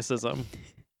Oh. my criticism.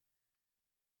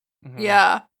 Mhm.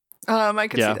 Yeah. I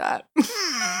could Yeah. see that.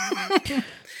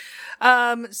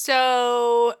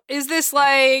 So is this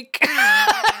like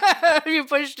have you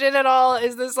pushed it at all?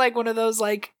 Is this like one of those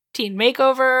like teen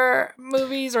makeover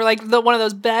movies or like one of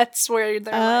those bets where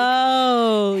they're like,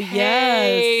 Oh, yes.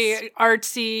 hey,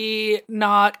 artsy,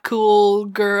 not cool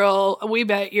girl, we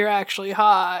bet you're actually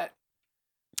hot.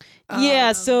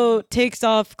 Yeah, so takes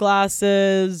off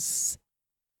glasses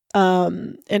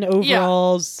and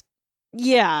overalls.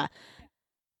 Yeah.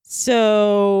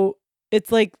 So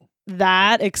it's like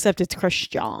that, except it's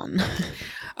Christian.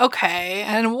 Okay,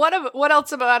 and what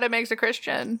else about it makes a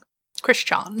Christian?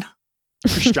 Christian.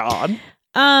 Christian.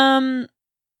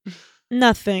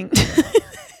 Nothing.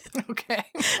 Okay.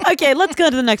 Okay, let's go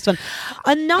to the next one.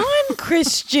 A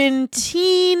non-Christian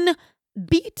teen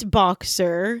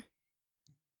beatboxer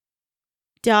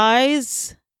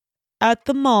dies at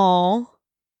the mall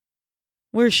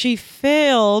where she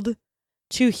failed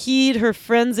to heed her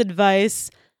friend's advice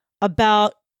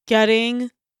about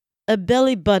getting a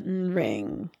belly button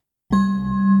ring.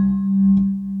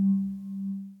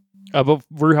 But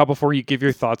Ruha, before you give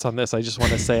your thoughts on this, I just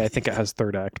want to say I think it has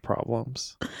third act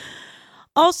problems.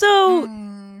 Also,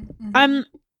 Mhm.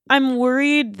 I'm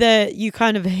worried that you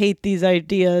kind of hate these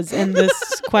ideas in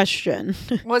this question.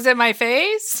 Was it my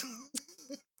face?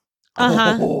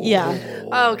 Yeah.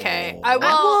 Okay. I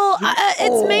will.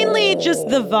 It's mainly just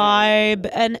the vibe,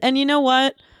 and you know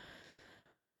what?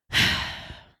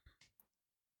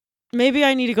 Maybe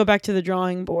I need to go back to the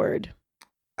drawing board.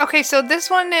 Okay, so this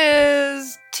one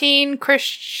is teen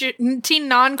non-Christian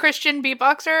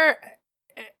beatboxer.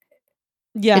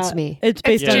 Yeah, It's me. It's It's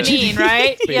based on Janine,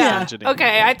 right? Based Yeah. on Janine.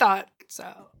 Okay, I thought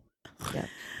so. Yeah.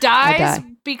 Dies die.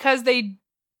 because they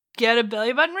get a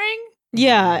belly button ring?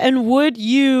 Yeah, and would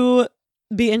you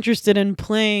be interested in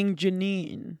playing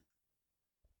Janine?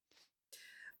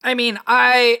 I mean,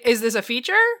 is this a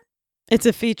feature? It's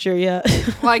a feature, yeah.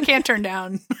 Well, I can't turn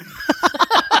down.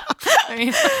 I mean,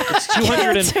 It's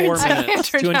 204 I can't minutes.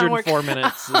 turn down work. 204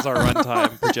 minutes is our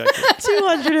runtime projected.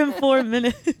 204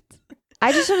 minutes.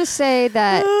 I just want to say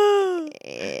that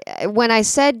when I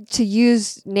said to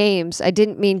use names, I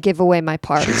didn't mean give away my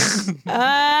parts.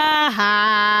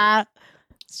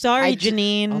 Sorry, I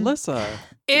Janine. Alyssa.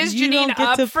 is You don't Janine get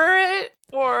up to- for it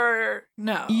or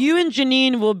no? You and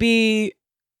Janine will be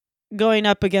going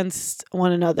up against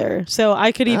one another. So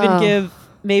I could even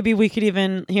maybe we could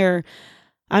even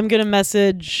I'm going to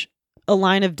message a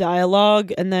line of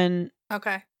dialogue and then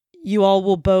Okay. you all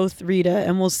will both read it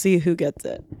and we'll see who gets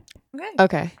it. Okay.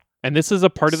 Okay. And this is a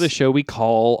part of the show we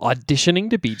call auditioning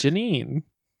to be Janine.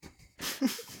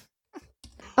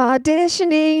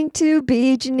 Auditioning to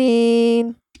be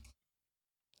Janine.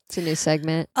 It's a new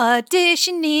segment.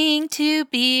 Auditioning to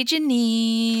be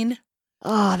Janine.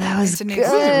 Oh, that was It's a new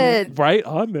good. Right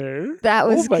on there. That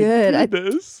was oh my good.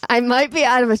 Goodness. I might be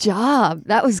out of a job.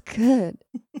 That was good.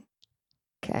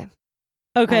 Okay.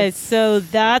 Okay, Nice. so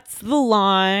that's the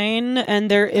line and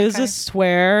there is Okay. a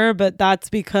swear, but that's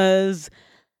because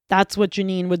that's what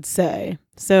Janine would say.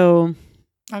 So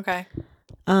Okay.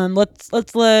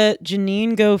 let's let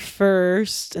Janine go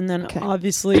first, and then Okay.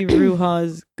 obviously Ruha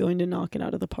is going to knock it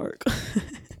out of the park.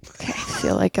 Okay.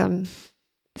 I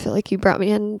feel like you brought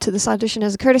me into this audition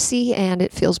as a courtesy, and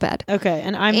it feels bad. Okay,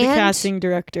 and I'm the And casting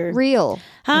director. Real.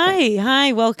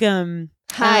 Hi, welcome.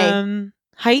 Hi.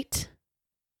 Height.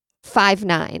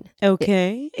 5'9".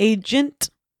 Okay. Agent.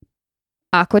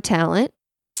 Aqua talent.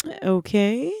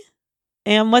 Okay.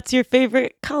 And what's your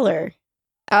favorite color?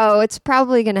 Oh, it's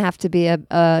probably gonna have to be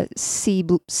a sea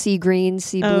green,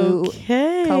 sea blue.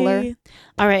 Okay. color.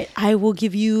 All right. I will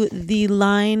give you the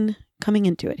line coming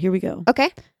into it. Here we go.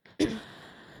 Okay.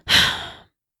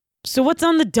 So what's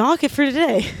on the docket for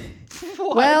today?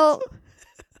 Well,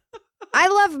 I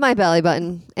love my belly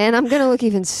button, and I'm gonna look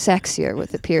even sexier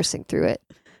with a piercing through it.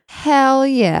 Hell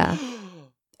yeah.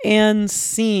 And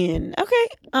scene. Okay.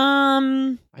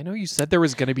 I know you said there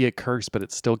was going to be a curse, but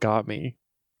it still got me.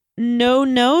 No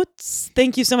notes.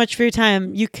 Thank you so much for your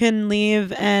time. You can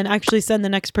leave and actually send the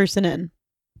next person in.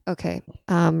 Okay.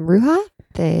 Ruha,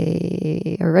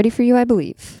 they are ready for you, I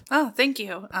believe. Oh, thank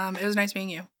you. It was nice meeting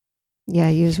you. Yeah,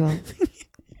 you as well.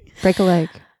 Break a leg.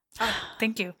 Oh,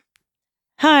 thank you.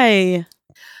 Hi.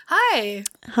 Hi.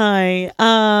 Hi.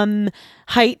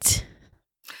 Height.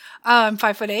 I'm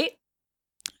 5'8".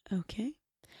 Okay.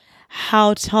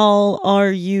 How tall are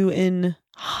you in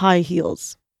high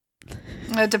heels?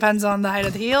 It depends on the height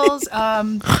of the heels.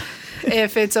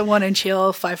 If it's a 1-inch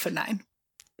heel, 5'9".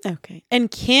 Okay.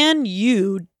 And can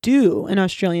you do an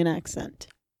Australian accent?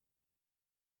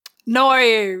 No.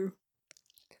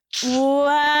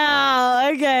 Wow.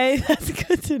 Okay. That's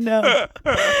good to know. All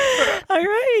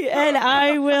right. And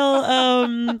I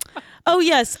will oh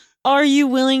yes. Are you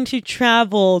willing to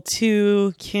travel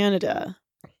to Canada?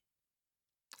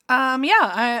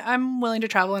 Yeah, I'm willing to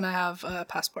travel and I have a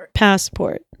passport.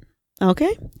 Passport.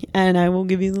 Okay. And I will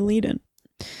give you the lead in.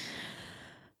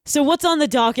 So what's on the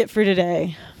docket for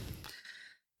today?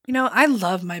 You know, I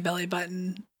love my belly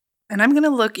button, and I'm going to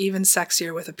look even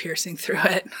sexier with a piercing through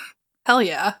it. Hell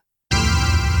yeah.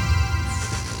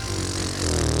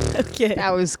 Okay.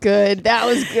 That was good. That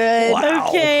was good. Wow.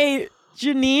 Okay.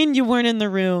 Janine, you weren't in the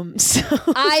room. So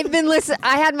I've been listening.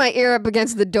 I had my ear up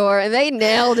against the door, and they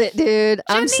nailed it, dude.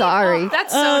 I'm Janine, sorry. oh,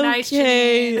 that's so nice,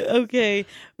 Janine. Okay.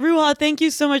 Ruha, thank you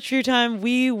so much for your time.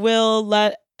 We will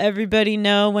let everybody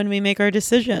know when we make our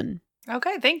decision.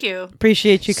 Okay, thank you.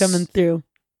 Appreciate you coming through.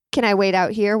 Can I wait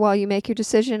out here while you make your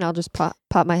decision? I'll just pop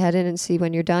my head in and see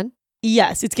when you're done.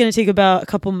 Yes, it's going to take about a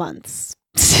couple months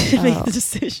to make Oh. the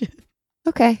decision.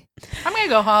 Okay. I'm going to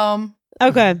go home.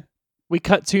 Okay. We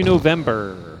cut to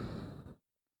November.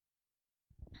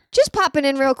 Just popping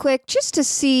in real quick, just to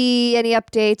see any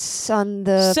updates on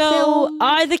the So film.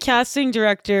 I, the casting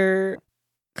director,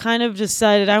 kind of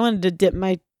decided I wanted to dip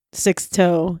my sixth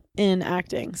toe in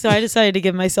acting. So I decided to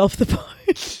give myself the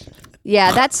part.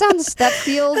 Yeah, that feels That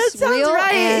sounds real.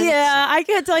 right. And Yeah, I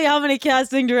can't tell you how many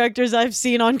casting directors I've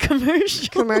seen on commercials.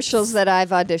 commercials that I've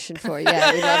auditioned for.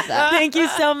 Yeah, we love that. Thank you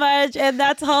so much. And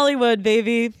that's Hollywood,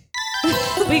 baby.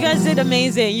 You guys did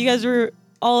amazing. You guys were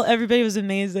everybody was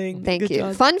amazing. Thank Good you.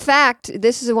 job. Fun fact,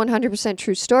 this is a 100%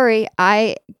 true story.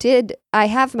 I don't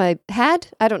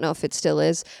know if it still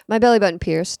is, my belly button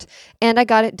pierced, and I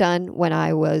got it done when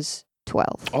I was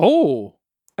 12. Oh,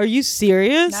 Are you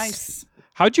serious? Nice.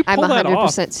 how'd you I'm pull that 100%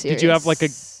 off? serious. Did you have like a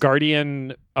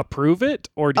guardian approve it,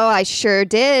 or Oh, I sure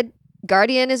did.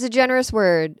 Guardian is a generous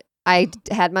word. I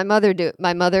had my mother do it.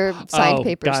 My mother signed Oh,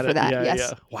 papers got for it. that. Yeah, yes.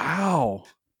 yeah. Wow.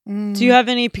 Do you have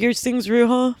any piercings,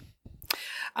 Ruha?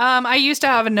 I used to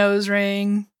have a nose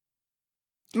ring.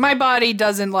 My body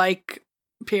doesn't like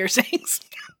piercings.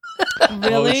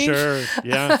 Really? Oh, sure.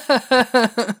 Yeah.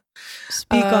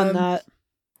 Speak on that.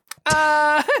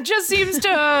 Just seems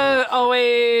to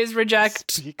always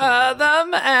reject Speak on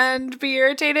them and be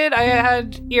irritated. I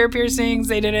had ear piercings.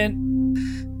 They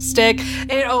didn't stick.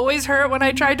 It always hurt when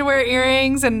I tried to wear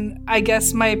earrings, and I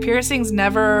guess my piercings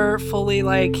never fully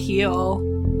heal.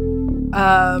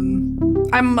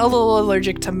 I'm a little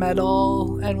allergic to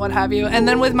metal and what have you. And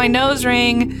then with my nose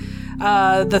ring,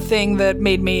 the thing that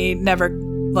made me never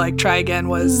try again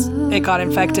was it got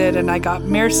infected and I got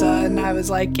MRSA, and I was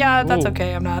like, yeah, that's Oh.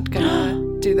 okay. I'm not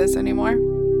gonna do this anymore.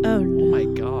 Oh Oh no. my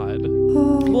God.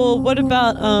 Well, what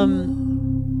about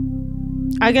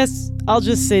I guess I'll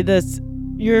just say this.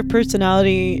 Your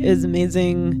personality is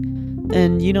amazing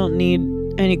and you don't need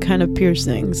any kind of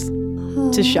piercings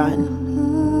to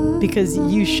shine because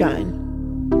you shine.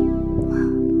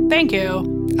 Thank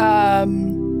you.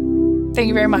 Thank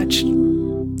you very much.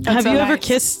 That's Have so you ever nice.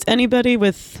 kissed anybody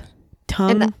with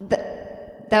tongue? And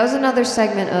that was another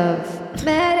segment of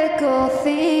medical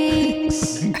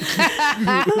things.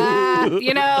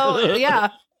 Yeah.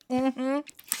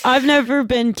 I've never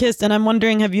been kissed, and I'm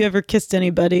wondering, have you ever kissed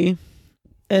anybody?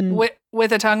 And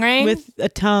With a tongue ring? with a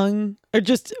tongue, or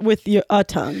just with a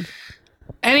tongue?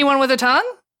 Anyone with a tongue?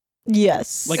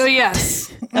 Yes. Oh,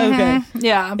 yes. Okay.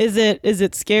 Yeah. Is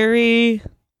it scary?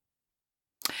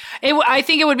 I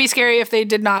think it would be scary if they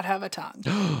did not have a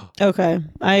tongue. Okay,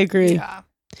 I agree. Yeah.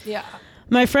 Yeah.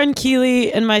 My friend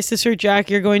Keely and my sister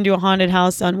Jackie are going to a haunted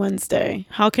house on Wednesday.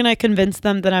 How can I convince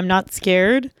them that I'm not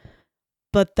scared,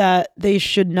 but that they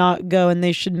should not go and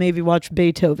they should maybe watch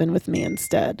Beethoven with me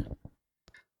instead.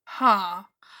 Huh.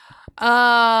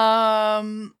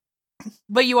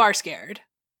 But you are scared.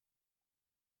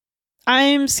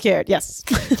 I'm scared. Yes.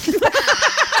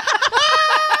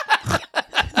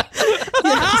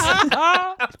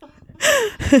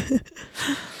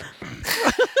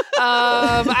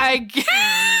 I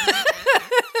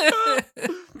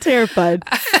Terrified.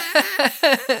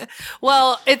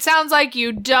 Well, it sounds like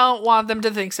you don't want them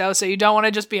to think so you don't want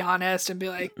to just be honest and be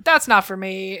like, that's not for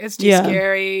me, it's too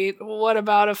scary. What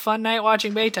about a fun night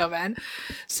watching Beethoven?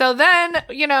 So then,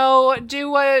 do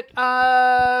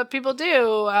what people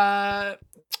do.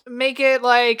 Make it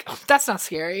like, that's not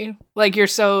scary, like you're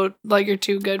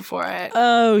too good for it.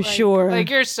 Oh, sure. Like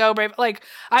you're so brave. Like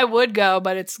I would go,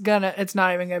 but it's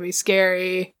not even gonna be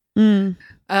scary. Mm.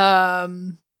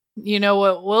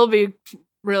 What will be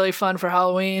really fun for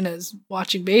Halloween is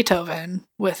watching Beethoven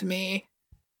with me.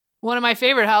 One of my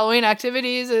favorite Halloween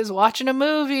activities is watching a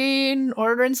movie and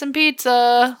ordering some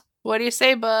pizza. What do you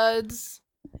say, buds?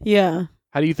 Yeah.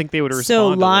 How do you think they would respond?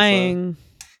 So Alyssa? lying.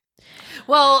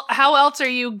 Well, how else are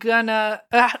you gonna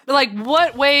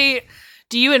what way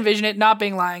do you envision it not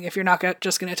being lying if you're not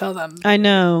just gonna tell them? I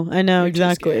know You're too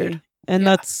exactly. scared. And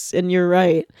Yeah. and you're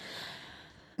right.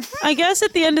 I guess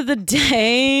at the end of the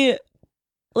day,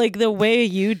 like the way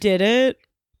you did it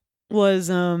was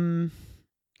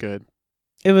Good.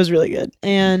 it was really good.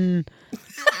 And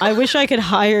I wish I could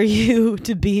hire you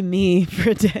to be me for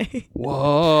a day.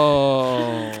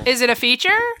 Whoa. Is it a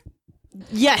feature?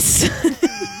 Yes.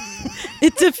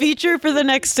 It's a feature for the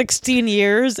next 16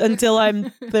 years until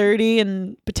I'm 30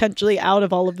 and potentially out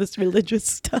of all of this religious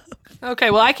stuff.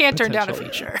 Okay, well I can't turn down a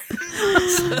Potentially.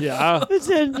 feature. Yeah.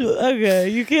 Potential. Okay,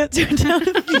 you can't turn down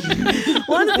a feature.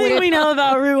 One thing we know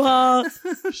about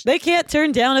Ruha, they can't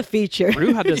turn down a feature.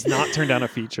 Ruha does not turn down a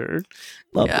feature.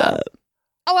 Love Yeah. that.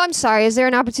 Oh, I'm sorry. Is there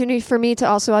an opportunity for me to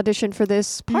also audition for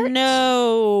this part?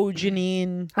 No,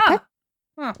 Janine. Huh.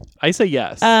 I say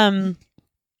yes.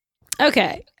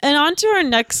 Okay, and on to our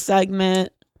next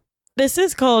segment. This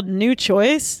is called New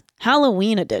Choice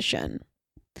Halloween Edition.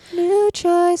 New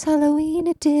Choice Halloween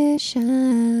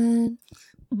Edition.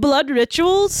 Blood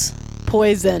rituals,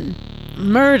 poison,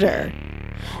 murder.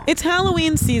 It's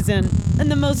Halloween season,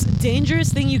 and the most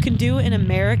dangerous thing you can do in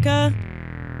America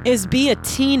is be a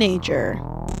teenager.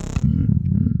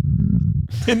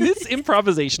 In this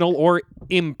improvisational or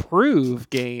improve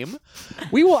game,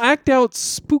 we will act out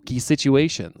spooky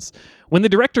situations. When the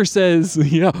director says,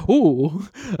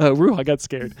 Ruha got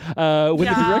scared. When the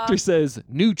Yeah. director says,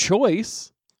 new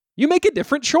choice, you make a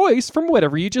different choice from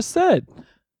whatever you just said.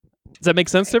 Does that make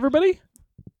sense to everybody?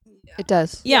 It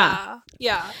does. Yeah.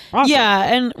 Yeah. Awesome. Yeah,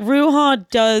 and Ruha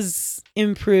does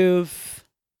improve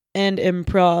and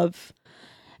improv.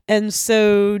 And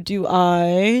so do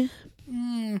I.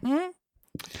 Mm-hmm.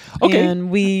 Okay. And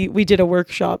we did a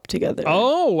workshop together.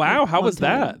 Oh, wow. How one was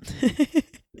that? time.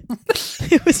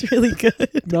 It was really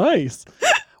good. Nice.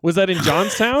 Was that in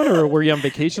Johnstown or were you on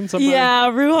vacation somewhere? Yeah,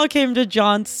 Ruha came to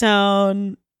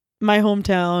Johnstown, my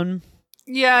hometown.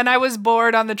 Yeah, and I was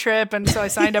bored on the trip, and so I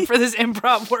signed up for this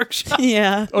improv workshop.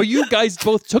 Yeah. Oh, you guys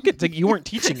both took it. You weren't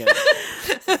teaching it.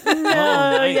 No,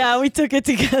 nice. yeah, we took it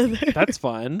together. That's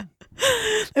fun.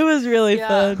 It was really Yeah.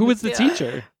 fun. Who was the Yeah.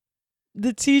 teacher?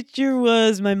 The teacher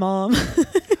was my mom.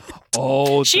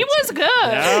 Oh, She that's- was good.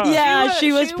 Yeah. Yeah,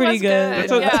 she was pretty good.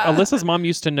 That's Yeah. Alyssa's mom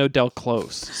used to know Del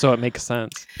Close, so it makes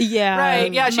sense. Yeah.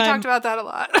 Right. Yeah, she my- talked about that a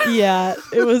lot. Yeah,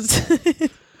 it was.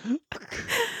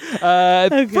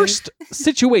 Okay. First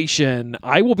situation.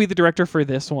 I will be the director for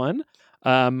this one.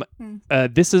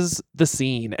 This is the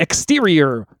scene.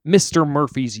 Exterior, Mr.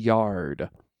 Murphy's yard.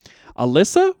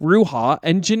 Alyssa, Ruha,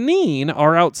 and Janine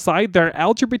are outside their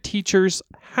algebra teacher's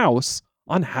house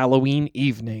on Halloween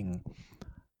evening.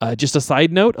 Just a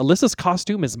side note, Alyssa's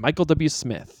costume is Michael W.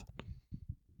 Smith.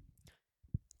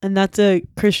 And that's a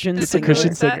Christian It's a singer.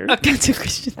 Christian Is that- singer. Okay. That's a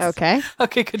Christian singer. Okay.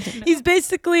 Okay, good to know. He's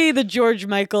basically the George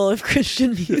Michael of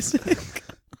Christian music.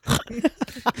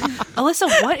 Alyssa,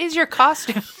 what is your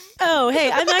costume? Oh, hey,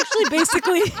 I'm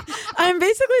basically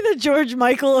the George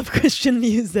Michael of Christian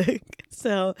music.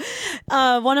 So,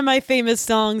 one of my famous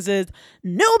songs is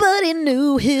 "Nobody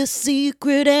Knew His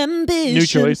Secret Ambition." New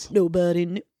choice. Nobody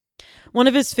knew. One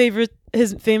of his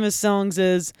famous songs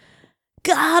is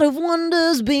 "God of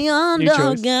Wonders Beyond New Our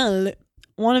choice. Galaxy."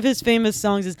 One of his famous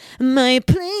songs is "My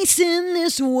Place in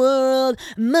This World,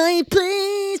 My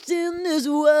Place in This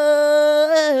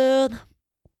World."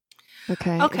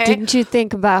 Okay. Okay. Didn't you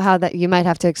think about how that you might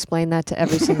have to explain that to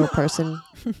every single person?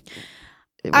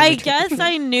 I guess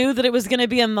I knew that it was going to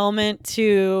be a moment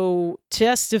to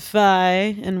testify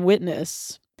and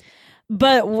witness.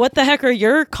 But what the heck are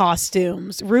your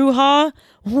costumes? Ruha,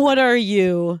 what are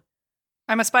you?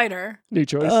 I'm a spider. New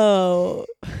choice. Oh.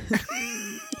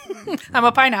 I'm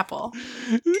a pineapple.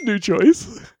 New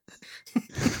choice.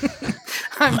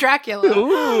 I'm Dracula.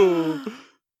 Ooh.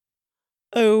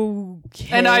 Okay.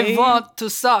 And I want to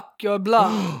suck your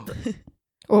blood.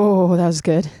 Oh, that was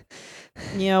good.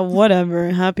 Yeah, whatever.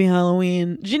 Happy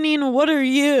Halloween. Janine, what are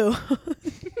you?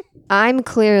 I'm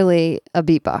clearly a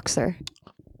beatboxer.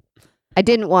 I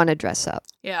didn't want to dress up.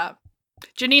 Yeah.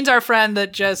 Janine's our friend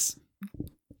that just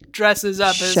dresses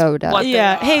up as Showed up. what they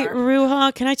Yeah. are. Hey,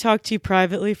 Ruha, can I talk to you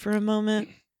privately for a moment?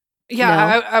 Yeah,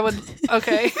 No. I would.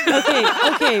 Okay.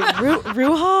 Okay.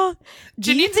 Ruha,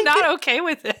 do you Janine's think not okay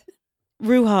with it.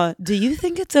 Ruha, do you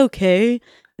think it's okay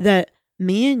that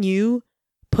me and you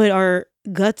put our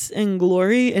guts and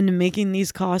glory into making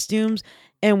these costumes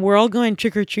and we're all going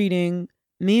trick-or-treating?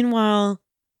 Meanwhile,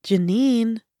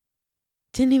 Janine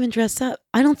didn't even dress up.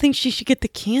 I don't think she should get the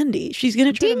candy. She's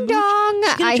going to try to Ding mooch. dong!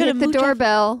 she's gonna I try to hit the mooch off-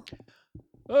 doorbell.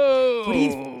 Oh. What do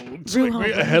you- looks like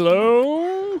Ruha,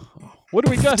 hello? What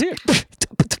do we got here?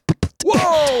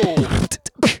 Whoa!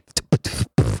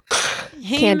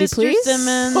 Hey, Candy, Mr. please?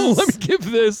 Simmons. Oh, let me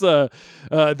give this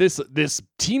this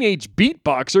teenage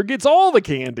beatboxer gets all the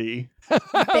candy.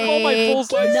 All my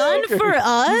full-size None stickers. for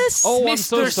us? Oh, I'm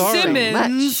so Mr. sorry.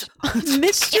 Simmons,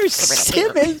 Mr.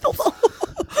 Simmons.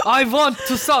 I want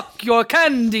to suck your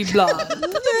candy blood.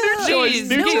 Please,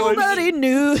 New choice. Nobody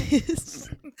knew.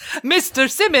 Mr.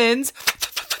 Simmons,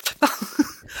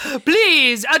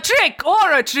 please, a trick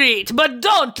or a treat, but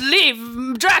don't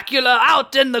leave Dracula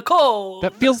out in the cold.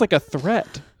 That feels like a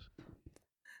threat.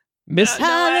 Miss,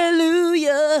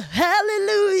 Hallelujah.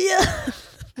 Hallelujah.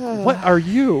 what are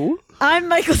you? I'm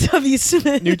Michael W.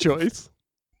 Smith. New choice.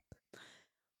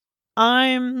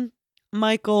 I'm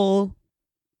Michael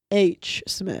H.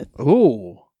 Smith.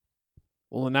 Oh.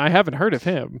 Well, and I haven't heard of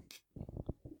him.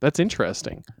 That's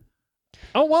interesting.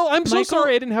 Oh, well, I'm so Michael-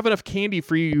 sorry I didn't have enough candy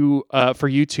for you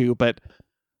two, but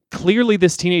clearly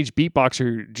this teenage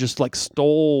beatboxer just like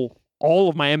stole all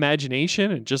of my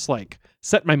imagination and just like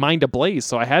set my mind ablaze,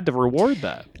 so I had to reward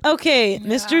that. Okay, Yeah.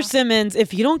 Mr. Simmons,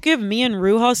 if you don't give me and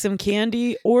Ruha some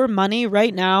candy or money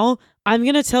right now, I'm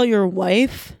going to tell your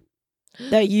wife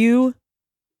that you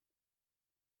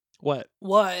What?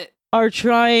 What? are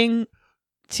trying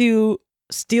to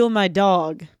steal my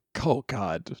dog. Oh,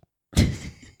 God.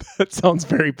 That sounds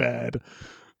very bad.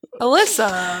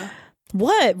 Alyssa.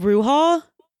 What, Ruha?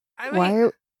 I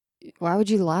mean, Why would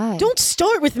you lie? Don't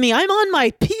start with me. I'm on my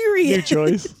New period.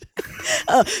 choice.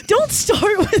 Don't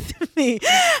start with me.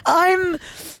 I'm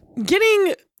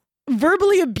getting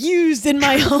verbally abused in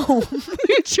my home.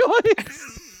 New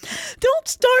choice. Don't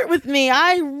start with me.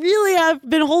 I really have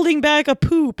been holding back a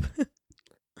poop.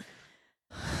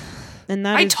 And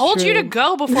that I is told you to true.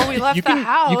 go before we left You the can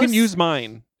house. you can use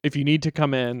mine if you need to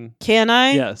come in. Can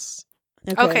I? Yes.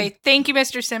 Okay, thank you,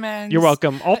 Mr. Simmons. You're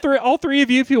welcome. All three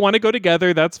of you, if you want to go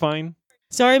together, that's fine.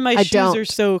 Sorry, my I shoes don't. are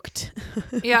soaked.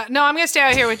 Yeah, no, I'm gonna stay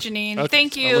out here with Janine. Okay,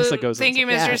 Thank you, Alyssa goes thank you,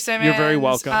 Mr. inside. Yeah. Simmons. You're very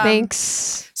welcome.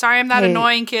 Thanks. Sorry, I'm that Hey.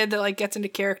 annoying kid that like gets into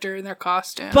character in their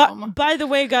costume. But by the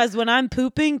way, guys, when I'm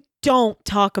pooping, don't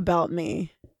talk about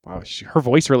me. Wow, her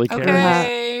voice really carries.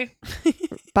 okay,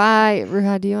 Bye,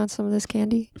 Ruha. Do you want some of this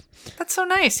candy? that's so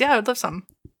nice. Yeah, I would love some.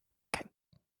 Here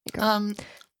you go.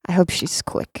 I hope she's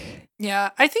quick.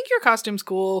 Yeah, I think your costume's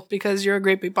cool because you're a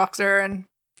great beatboxer and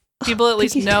people at Thank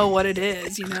least you. know what it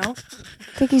is. You know.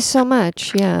 Thank you so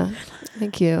much. Yeah.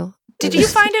 Thank you. Did you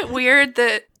find it weird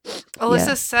that Alyssa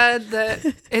Yeah. said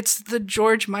that it's the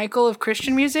George Michael of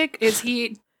Christian music?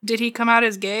 Did he come out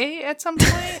as gay at some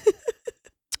point?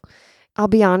 I'll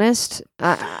be honest.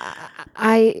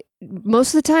 I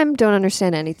most of the time don't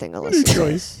understand anything Alyssa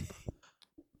says.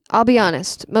 I'll be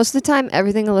honest. Most of the time,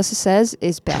 everything Alyssa says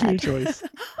is New bad. choice.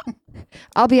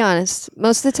 I'll be honest.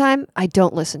 Most of the time, I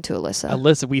don't listen to Alyssa.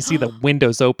 Alyssa, we see the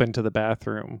windows open to the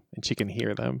bathroom and she can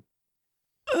hear them.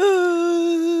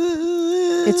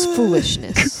 It's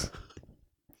foolishness.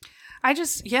 I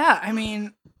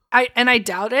mean, I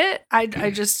doubt it.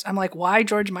 I'm like, why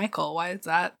George Michael? Why is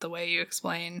that the way you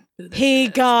explain who this Hey,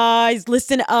 is? guys,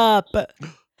 listen up.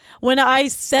 When I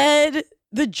said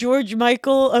the George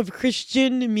Michael of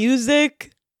Christian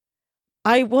music,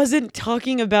 I wasn't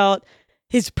talking about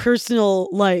his personal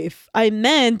life. I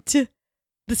meant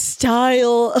the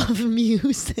style of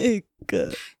music.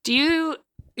 Do you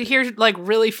hear like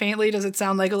really faintly? Does it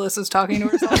sound like Alyssa's talking to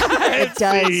herself? It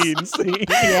does. Scene.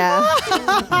 Yeah.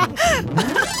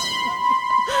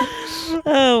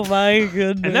 Oh my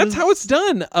goodness. And that's how it's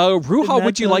done. Ruha, And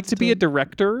would you that's how like it's to be a done.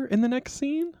 director in the next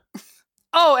scene?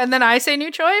 Oh, and then I say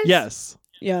new choice? Yes.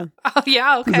 Yeah, Oh,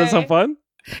 yeah, okay. Does that sound fun?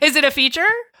 Is it a feature?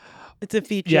 it's a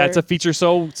feature. Yeah, it's a feature.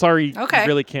 So sorry, Okay. you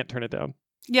really can't turn it down.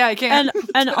 Yeah, I can.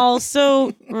 and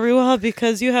also, Ruha,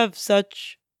 because you have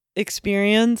such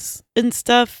experience and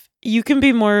stuff, you can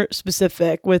be more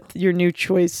specific with your new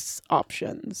choice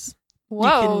options.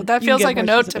 Whoa, can- that you can feels get like a more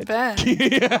note specific. to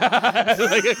Ben. Yeah,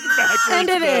 like a backwards And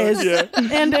it note. is. Yeah.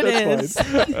 And it is.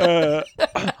 That's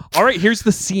fine. All right, here's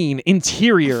the scene.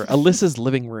 Interior, Alyssa's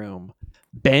living room.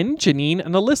 Ben, Janine,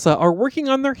 and Alyssa are working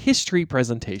on their history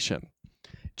presentation.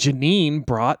 Janine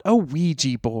brought a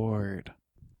Ouija board.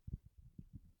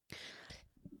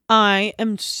 I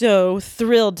am so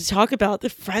thrilled to talk about the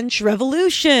French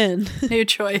Revolution. New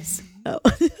choice. Oh.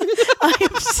 I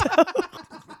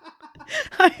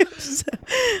am so.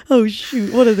 Oh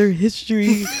shoot! What other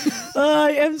history?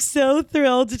 I am so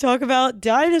thrilled to talk about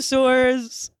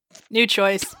dinosaurs. New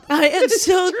choice. I am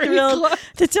so thrilled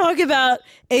to talk about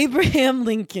Abraham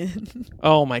Lincoln.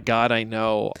 Oh my god, I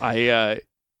know.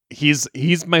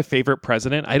 He's my favorite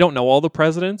president. I don't know all the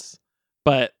presidents,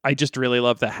 but I just really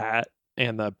love the hat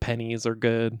and the pennies are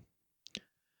good.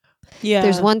 Yeah,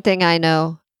 There's one thing I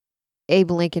know.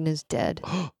 Abe Lincoln is dead.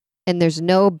 And there's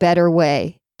no better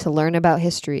way to learn about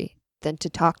history than to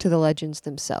talk to the legends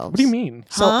themselves. What do you mean?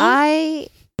 So Huh? I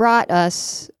brought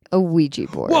us a Ouija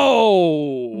board.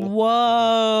 Whoa!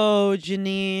 Whoa,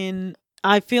 Janine,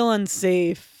 I feel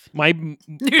unsafe. My New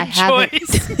I haven't-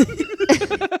 choice.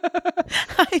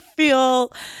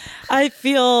 I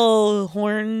feel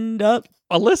horned up.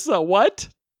 Alyssa, what?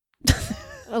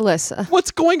 Alyssa.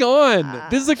 What's going on?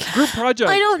 This is a group project.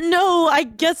 I don't know. I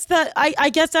guess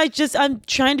I'm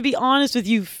trying to be honest with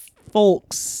you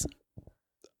folks.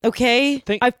 Okay?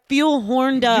 I feel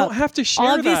horned You up. don't have to share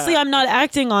Obviously, that. I'm not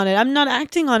acting on it. I'm not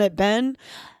acting on it, Ben.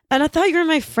 And I thought you were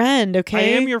my friend,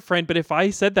 okay? I am your friend, but if I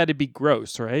said that, it'd be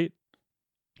gross, right?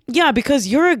 Yeah, because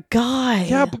you're a guy.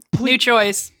 Yeah, but New please.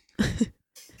 choice.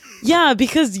 Yeah,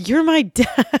 because you're my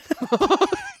dad.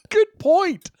 Good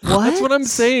point. That's what I'm What?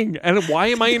 saying. And why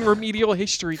am I in remedial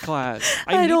history class?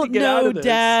 I need don't to get out know, of this.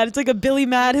 Dad. It's like a Billy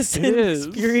Madison It is.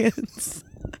 experience.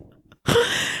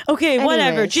 Okay,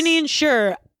 whatever. Anyways. Janine,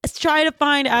 sure. Let's try to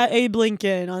find Abe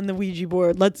Lincoln on the Ouija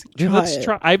board. Let's try Yeah, let's it.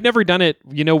 try. I've never done it.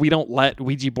 You know, we don't let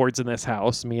Ouija boards in this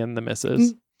house, me and the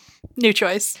missus. New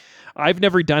choice. I've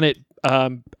never done it.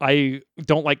 I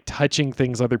don't like touching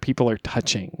things other people are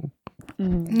touching.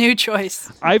 New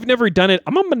choice. I've never done it.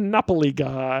 I'm a Monopoly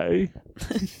guy.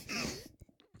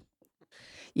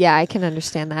 Yeah, I can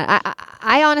understand that.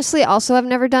 I honestly also have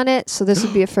never done it, so this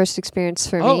would be a first experience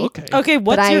for Oh, me. okay. Okay,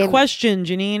 what's I your am- question,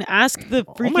 Janine? Ask the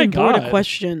Oh my freaking board a God.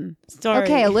 question. Sorry.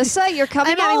 Okay, Alyssa, you're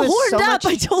coming I'm at me all with horned so up. much.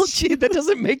 I told you. That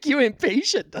doesn't make you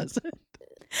impatient, does it?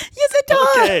 Yes, it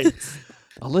does. Okay.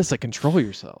 Alyssa, control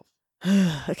yourself.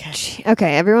 Okay.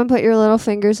 Okay, everyone put your little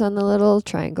fingers on the little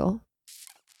triangle.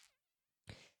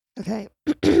 Okay.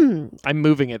 I'm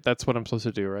moving it. That's what I'm supposed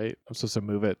to do, right? I'm supposed to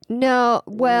move it. No,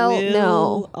 well,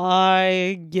 no. Will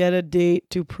I get a date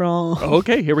to prom?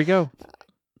 Okay, here we go.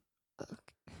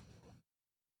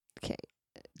 Okay.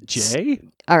 J?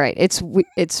 All right, it's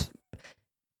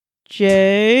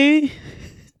J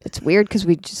weird because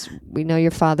we know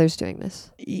your father's doing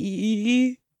this.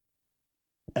 E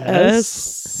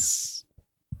S?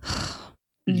 S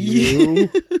U?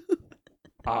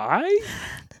 I?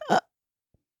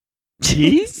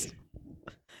 T?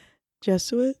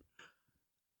 Jesuit.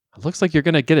 It looks like you're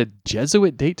going to get a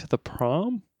Jesuit date to the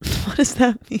prom. What does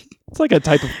that mean? It's like a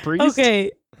type of priest.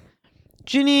 Okay,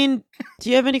 Janine, do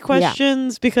you have any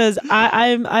questions? Because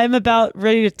I'm about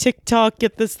ready to TikTok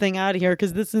get this thing out of here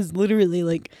because this is literally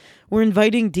like we're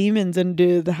inviting demons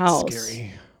into the house.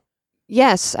 Scary.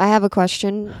 Yes, I have a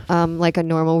question, like a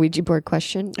normal Ouija board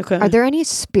question. Okay. Are there any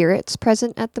spirits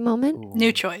present at the moment? Ooh.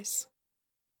 New choice.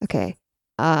 Okay.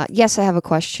 Yes, I have a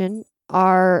question.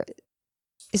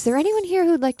 Is there anyone here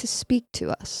who'd like to speak to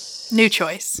us? New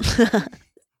choice.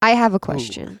 I have a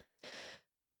question.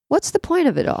 What's the point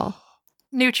of it all?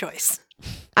 New choice.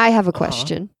 I have a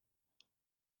question.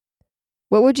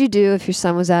 What would you do if your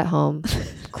son was at home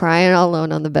crying all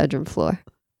alone on the bedroom floor?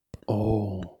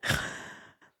 Oh.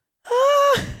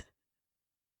 Ah.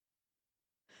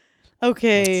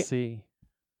 Okay. Let's see.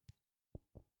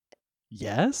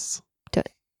 Yes?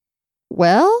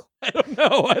 Well, I don't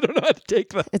know. I don't know how to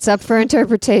take that. it's up for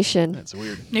interpretation. That's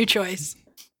weird. New choice.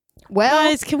 Well,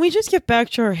 Guys, can we just get back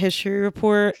to our history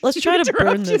report? Let's try to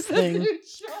burn this thing.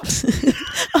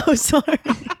 Oh, sorry.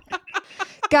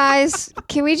 Guys,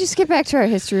 can we just get back to our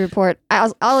history report?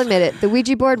 I'll admit it. The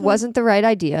Ouija board wasn't the right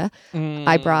idea.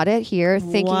 I brought it here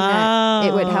thinking that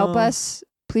it would help us.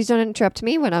 Please don't interrupt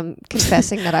me when I'm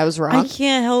confessing that I was I wrong.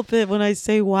 can't help it when I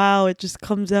say wow. It just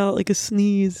comes out like a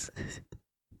sneeze.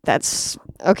 That's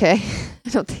okay. I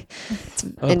don't think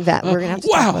in that we're gonna have to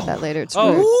talk about that later. It's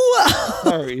rude.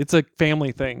 Sorry, it's a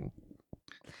family thing.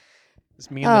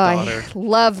 It's me and I the daughter.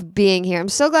 love being here. I'm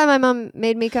so glad my mom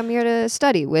made me come here to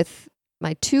study with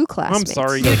my 2 classmates. I'm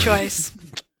sorry. New choice.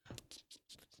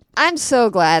 I'm so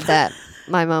glad that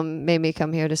my mom made me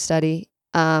come here to study.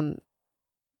 I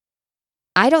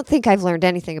don't think I've learned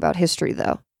anything about history,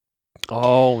 though.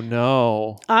 Oh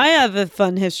no. I have a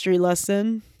fun history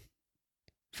lesson.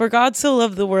 For God so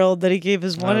loved the world that he gave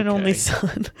his one and only Okay.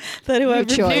 son, that whoever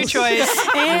New choice.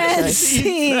 and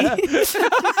see.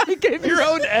 You gave your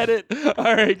own edit.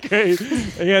 All right, great.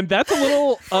 And that's a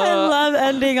little I love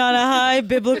ending on a high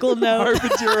biblical note.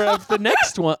 harbinger of the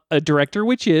next one, a director,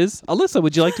 which is Alyssa.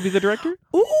 Would you like to be the director?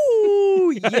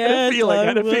 Ooh, yes, I had a feeling. I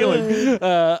had a would. feeling.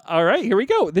 All right, here we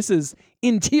go. This is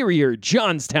Interior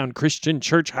Johnstown Christian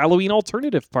Church Halloween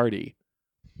Alternative Party.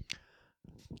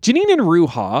 Janine and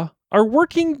Ruha are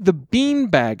working the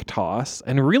beanbag toss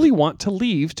and really want to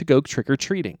leave to go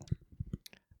trick-or-treating.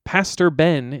 Pastor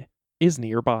Ben is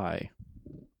nearby.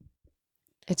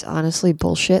 It's honestly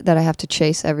bullshit that I have to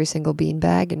chase every single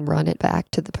beanbag and run it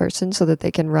back to the person so that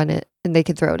they can run it and they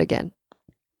can throw it again.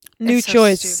 New It's so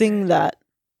choice. stupid. Sing that.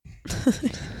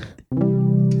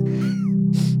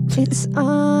 It's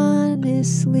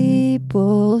honestly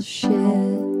bullshit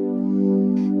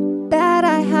that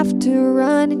I have to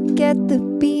run and get the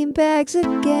beanbags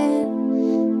again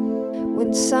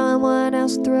when someone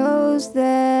else throws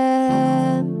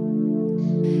them.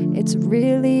 It's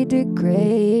really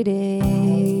degrading.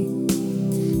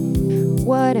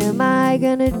 What am I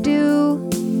gonna do?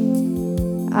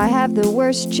 I have the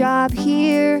worst job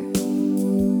here.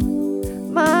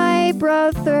 My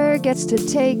brother gets to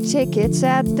take tickets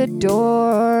at the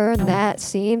door, and that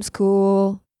seems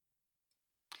cool.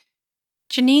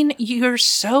 Janine, you're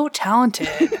so talented.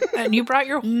 And you brought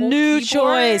your whole New keyboard.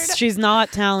 choice. She's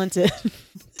not talented.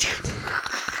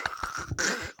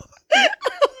 The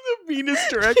meanest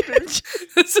director.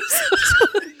 This is-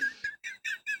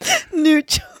 New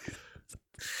choice.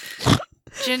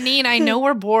 Janine, I know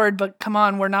we're bored, but come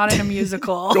on, we're not in a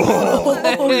musical.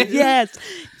 Oh, yes.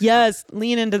 Yes.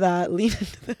 Lean into that. Lean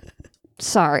into that.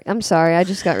 I'm sorry. I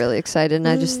just got really excited, and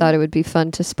I just thought it would be fun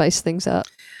to spice things up.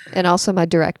 And also, my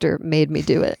director made me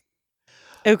do it.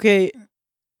 Okay.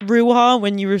 Ruha,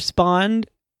 when you respond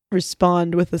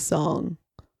with a song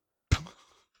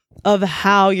of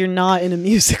how you're not in a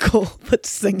musical, but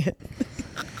sing it.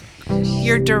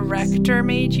 Your director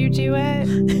made you do it?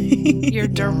 Your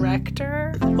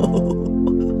director?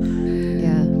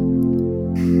 Yeah.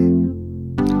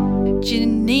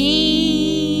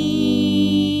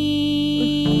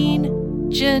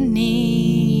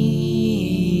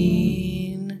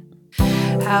 Janine.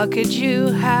 How could you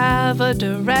have a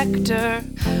director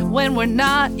when we're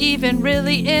not even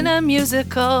really in a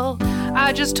musical?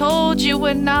 I just told you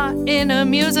we're not in a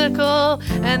musical,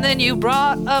 and then you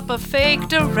brought up a fake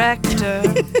director.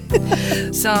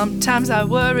 Sometimes I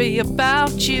worry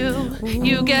about you.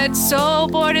 You get so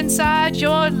bored inside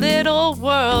your little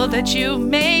world that you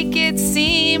make it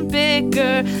seem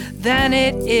bigger than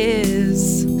it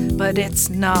is. But it's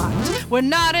not. We're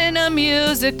not in a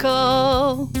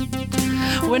musical.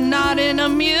 We're not in a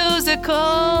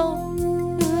musical.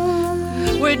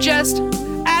 We're just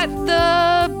at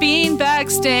the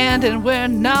beanbag stand, and we're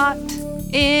not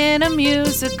in a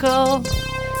musical.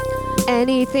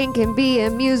 Anything can be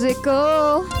a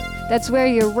musical. That's where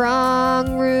you're wrong,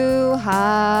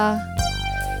 Ruha.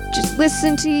 Just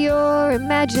listen to your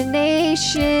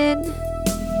imagination.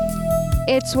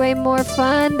 It's way more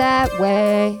fun that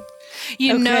way.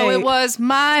 You know Okay. it was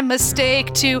my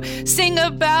mistake to sing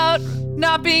about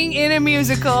not being in a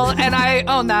musical, and I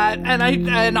own that.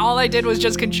 And all I did was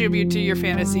just contribute to your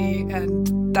fantasy,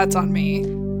 and that's on me.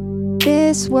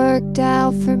 This worked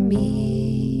out for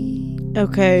me.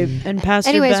 Okay. And Pastor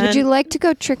Anyways, Ben. would you like to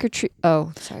go trick or treat?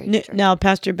 Oh, sorry. Now,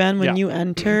 Pastor Ben, when Yeah. you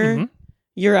enter, Mhm.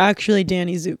 you're actually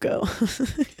Danny Zuko.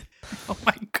 Oh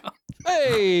my god.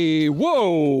 Hey,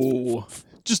 whoa.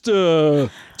 Just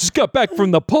got back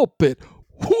from the pulpit.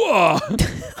 Whoa.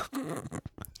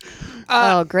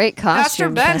 Oh, great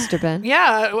costume, Ben. Pastor Ben.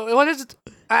 Yeah, what is it?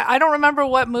 I don't remember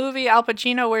what movie Al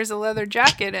Pacino wears a leather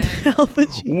jacket in.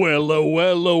 Wello,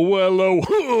 wello, wello.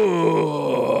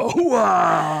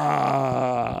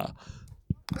 Whoa.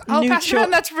 Oh, New Pastor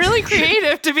Ben, that's really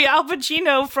creative to be Al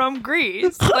Pacino from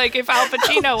Greece. Like if Al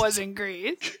Pacino was in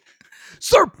Greece.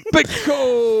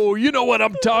 Serpico! You know what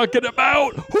I'm talking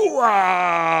about?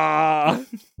 Hoorah!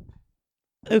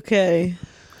 Okay.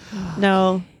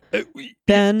 Now,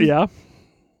 Ben, Yeah.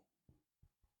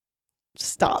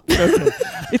 stop. Okay.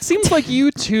 It seems like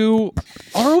you two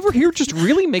are over here just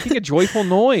really making a joyful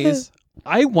noise.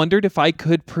 I wondered if I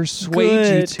could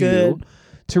persuade you two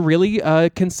to really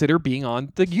consider being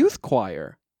on the youth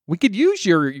choir. We could use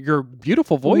your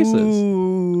beautiful voices.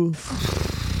 Ooh.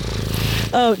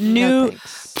 Oh, No, new.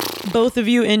 thanks. Both of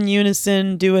you in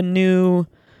unison do a new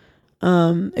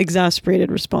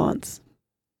exasperated response.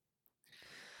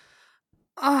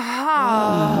 Do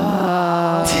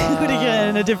it again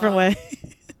in a different way.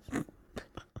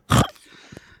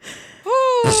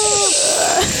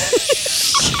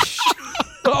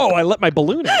 Oh, I let my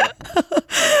balloon out.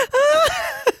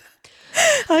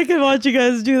 I could watch you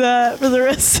guys do that for the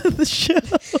rest of the show.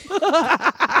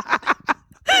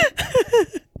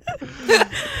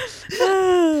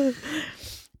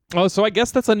 Oh, so I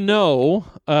guess that's a no.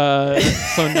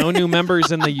 So no new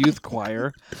members in the youth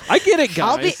choir. I get it,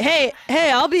 guys.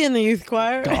 I'll be in the youth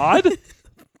choir. God.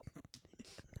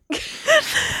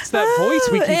 It's that voice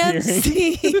we keep And hearing.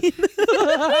 scene.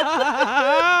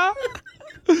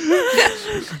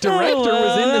 Director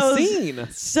was in that the was- scene.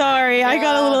 Sorry, I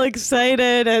got a little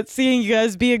excited at seeing you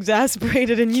guys be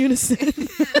exasperated in unison.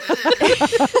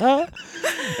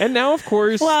 And now, of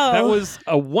course, Wow. that was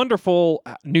a wonderful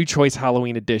New Choice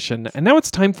Halloween edition. And now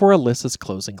it's time for Alyssa's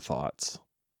closing thoughts.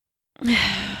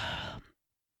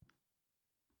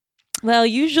 Well,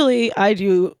 usually I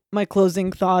do my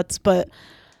closing thoughts, but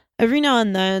every now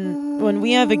and then when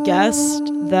we have a guest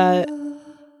that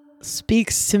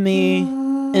speaks to me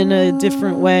in a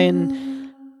different way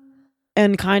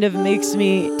and kind of makes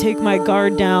me take my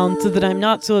guard down so that I'm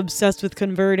not so obsessed with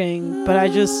converting, but I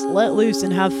just let loose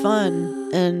and have fun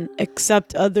and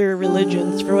accept other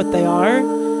religions for what they are.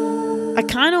 I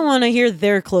kind of want to hear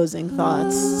their closing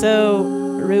thoughts. So,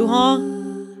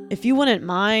 Ruha, if you wouldn't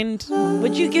mind,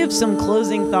 would you give some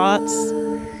closing thoughts?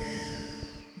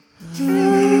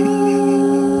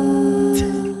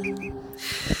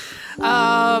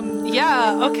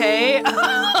 Yeah, okay.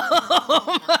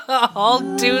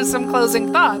 I'll do some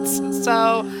closing thoughts.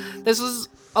 So this was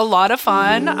a lot of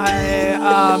fun.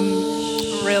 I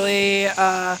really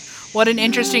what an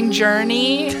interesting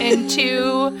journey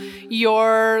into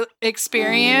your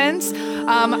experience.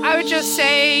 I would just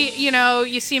say,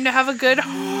 you seem to have a good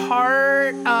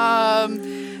heart.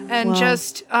 And Wow.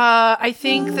 just I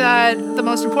think that the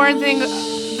most important thing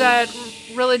that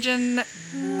religion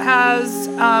has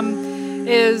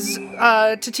is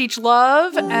to teach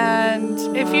love, and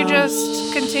if you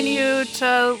just continue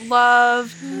to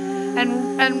love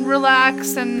and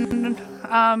relax and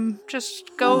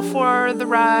just go for the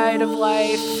ride of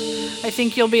life, I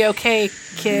think you'll be okay,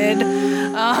 kid.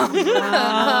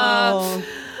 Wow.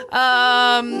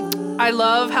 I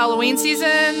love Halloween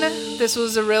season. This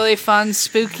was a really fun,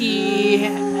 spooky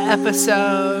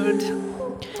episode.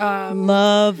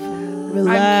 Love,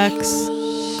 relax,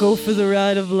 go for the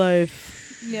ride of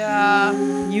life. Yeah.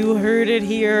 You heard it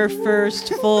here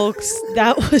first, folks.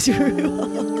 That was real.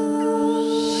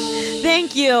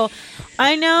 Thank you.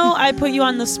 I know I put you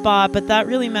on the spot, but that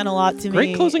really meant a lot to me.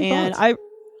 Great closing and thoughts.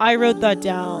 I wrote that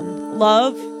down.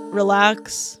 Love,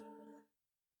 relax,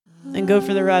 and go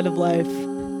for the ride of life.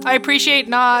 I appreciate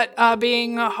not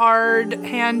being hard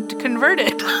hand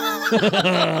converted.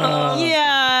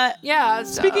 Yeah. Yeah.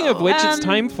 Speaking of which, it's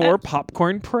time for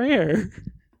popcorn prayer.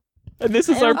 And this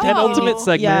is our penultimate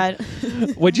segment. Yeah.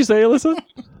 What'd you say, Alyssa?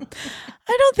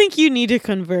 I don't think you need to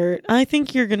convert. I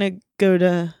think you're going to go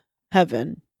to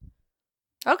heaven.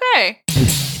 Okay.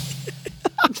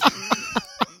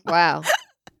 Wow.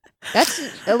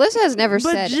 Alyssa has never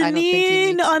But said, I don't think you Janine,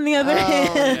 need to. on the other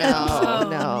hand. No,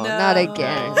 no. not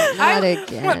again. Not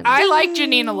again. I like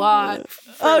Janine a lot.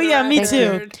 Oh, yeah, me Thank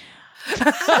too.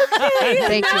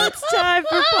 Thank you. It's time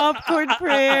for popcorn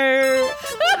prayer,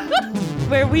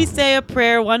 where we say a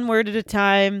prayer one word at a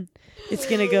time. It's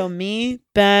going to go me,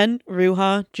 Ben,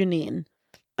 Ruha, Janine,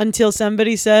 until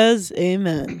somebody says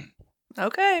amen.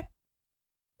 Okay.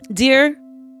 Dear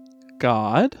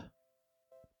God.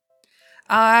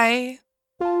 I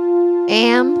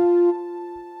Am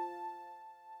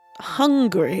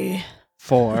hungry,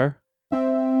 For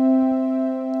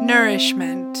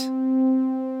nourishment.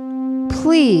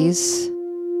 please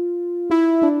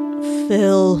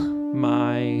fill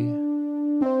my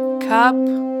Cup.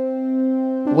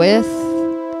 with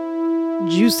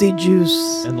juicy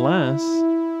juice. unless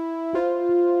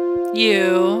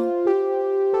You.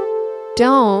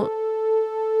 don't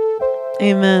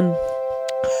Amen.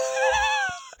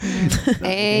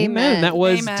 Amen. That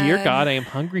was Amen. Dear God, I am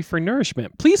hungry for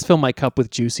nourishment. Please fill my cup with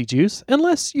juicy juice,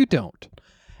 unless you don't.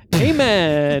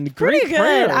 Amen. Great Pretty good.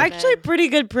 prayer. Actually, pretty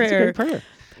good That's a prayer. good prayer.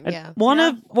 Yeah. One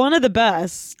of the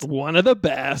best. One of the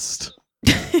best.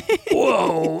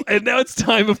 Whoa. And now it's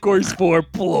time, of course, for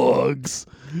plugs.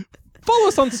 Follow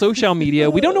us on social media.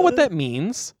 We don't know what that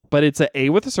means, but it's A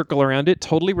with a circle around it.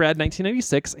 Totally Rad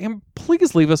 1996. And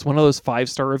please leave us one of those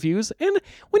 5-star reviews. And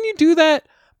when you do that,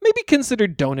 maybe consider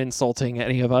don't insulting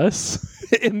any of us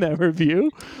in that review.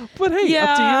 But hey, Yeah,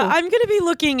 up to you. I'm gonna be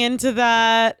looking into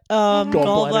that.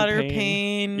 Gallbladder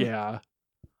pain. pain. Yeah.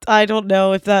 I don't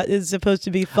know if that is supposed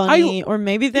to be funny, or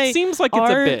maybe they It seems like it's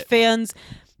a are bit. fans.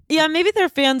 Yeah, maybe they're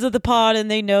fans of the pod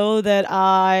and they know that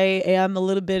I am a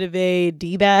little bit of a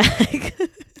D-bag.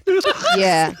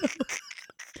 Yeah.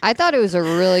 I thought it was a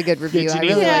really good review. I Janine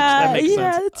really liked liked that. yeah, makes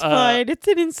yeah, sense. it's fine. It's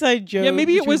an inside joke. Yeah,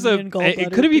 maybe it was between me and it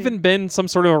gallbladder could have pain. even been some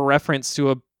sort of a reference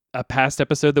to a past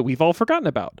episode that we've all forgotten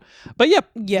about. But yeah,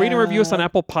 rate and review us on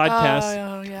Apple Podcasts.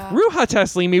 Oh, yeah. Ruha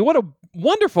Taslimi, what a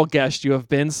wonderful guest you have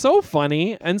been. So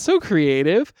funny and so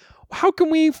creative. How can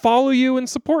we follow you and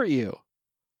support you?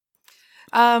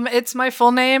 It's my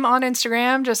full name on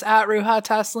Instagram, just at Ruha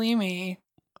Taslimi.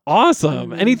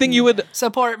 Awesome. Anything you would...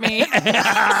 Support me.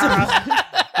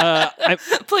 I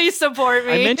Please support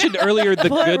me. mentioned earlier the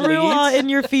Put good Ruha leads. in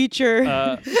your feature.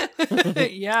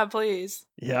 Yeah, please.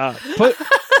 Yeah.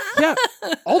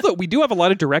 Although we do have a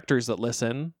lot of directors that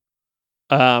listen.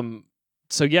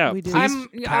 So yeah, We do. please I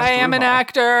cast am an Ruha.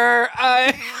 actor.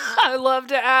 I love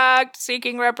to act,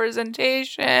 seeking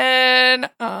representation.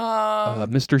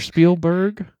 Mr.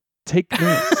 Spielberg, take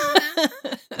notes.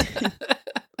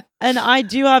 And I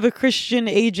do have a Christian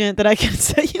agent that I can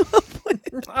set you up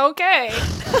with. Okay.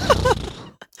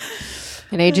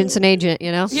 An agent's an agent,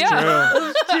 you know? Yeah.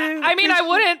 I mean, I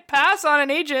wouldn't pass on an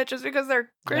agent just because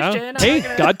they're Christian. Yeah. I'm Hey, not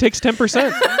gonna- God takes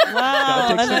 10%. Wow,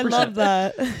 takes and I 10%. love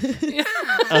that.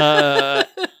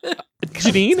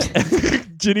 Janine?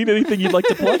 Janine, anything you'd like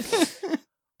to plug?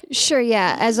 Sure,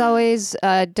 yeah. As always,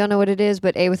 don't know what it is,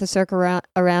 but A with a circle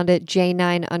around it,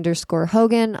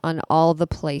 J9_Hogan on all the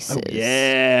places. Oh,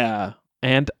 yeah.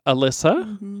 And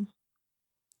Alyssa? Mhm.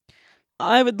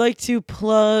 I would like to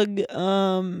plug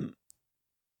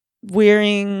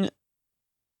wearing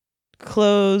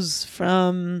clothes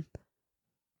from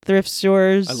thrift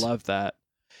stores, I love that.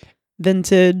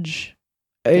 vintage,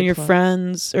 Good and your plug.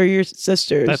 friends or your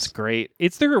sisters. That's great.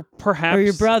 Is there perhaps or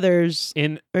your brothers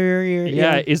in or your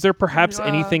is there perhaps Yeah.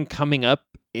 anything coming up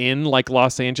in like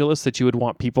Los Angeles that you would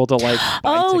want people to like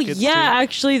buy Oh tickets yeah, to?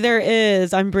 actually there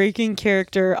is. I'm breaking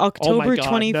character. October God,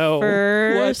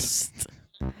 21st.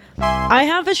 I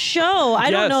have a show.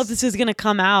 I don't know Yes. if this is going to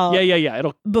come out Yeah.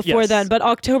 It'll before yes. then, but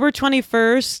October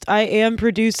 21st, I am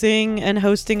producing and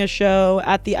hosting a show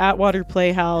at the Atwater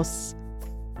Playhouse.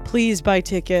 Please buy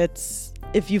tickets.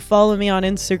 If you follow me on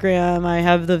Instagram, I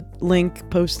have the link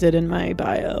posted in my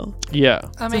bio. Yeah.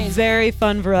 It's a Amazing. very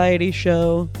fun variety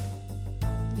show.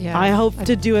 Yeah. I hope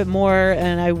to do it more,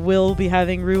 and I will be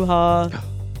having Ruha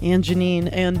and Janine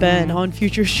and Ben on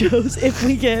future shows if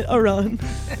we get a run.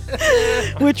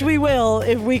 Which we will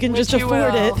if we can just Which you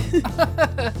afford will.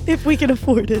 it. If we can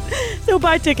afford it. So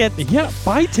buy tickets. Yeah,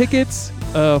 buy tickets.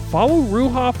 Follow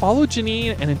Ruha, follow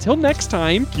Janine, and until next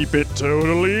time, keep it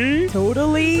totally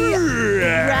Totally.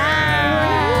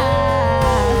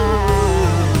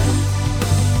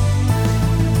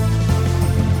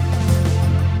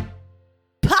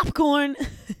 Popcorn.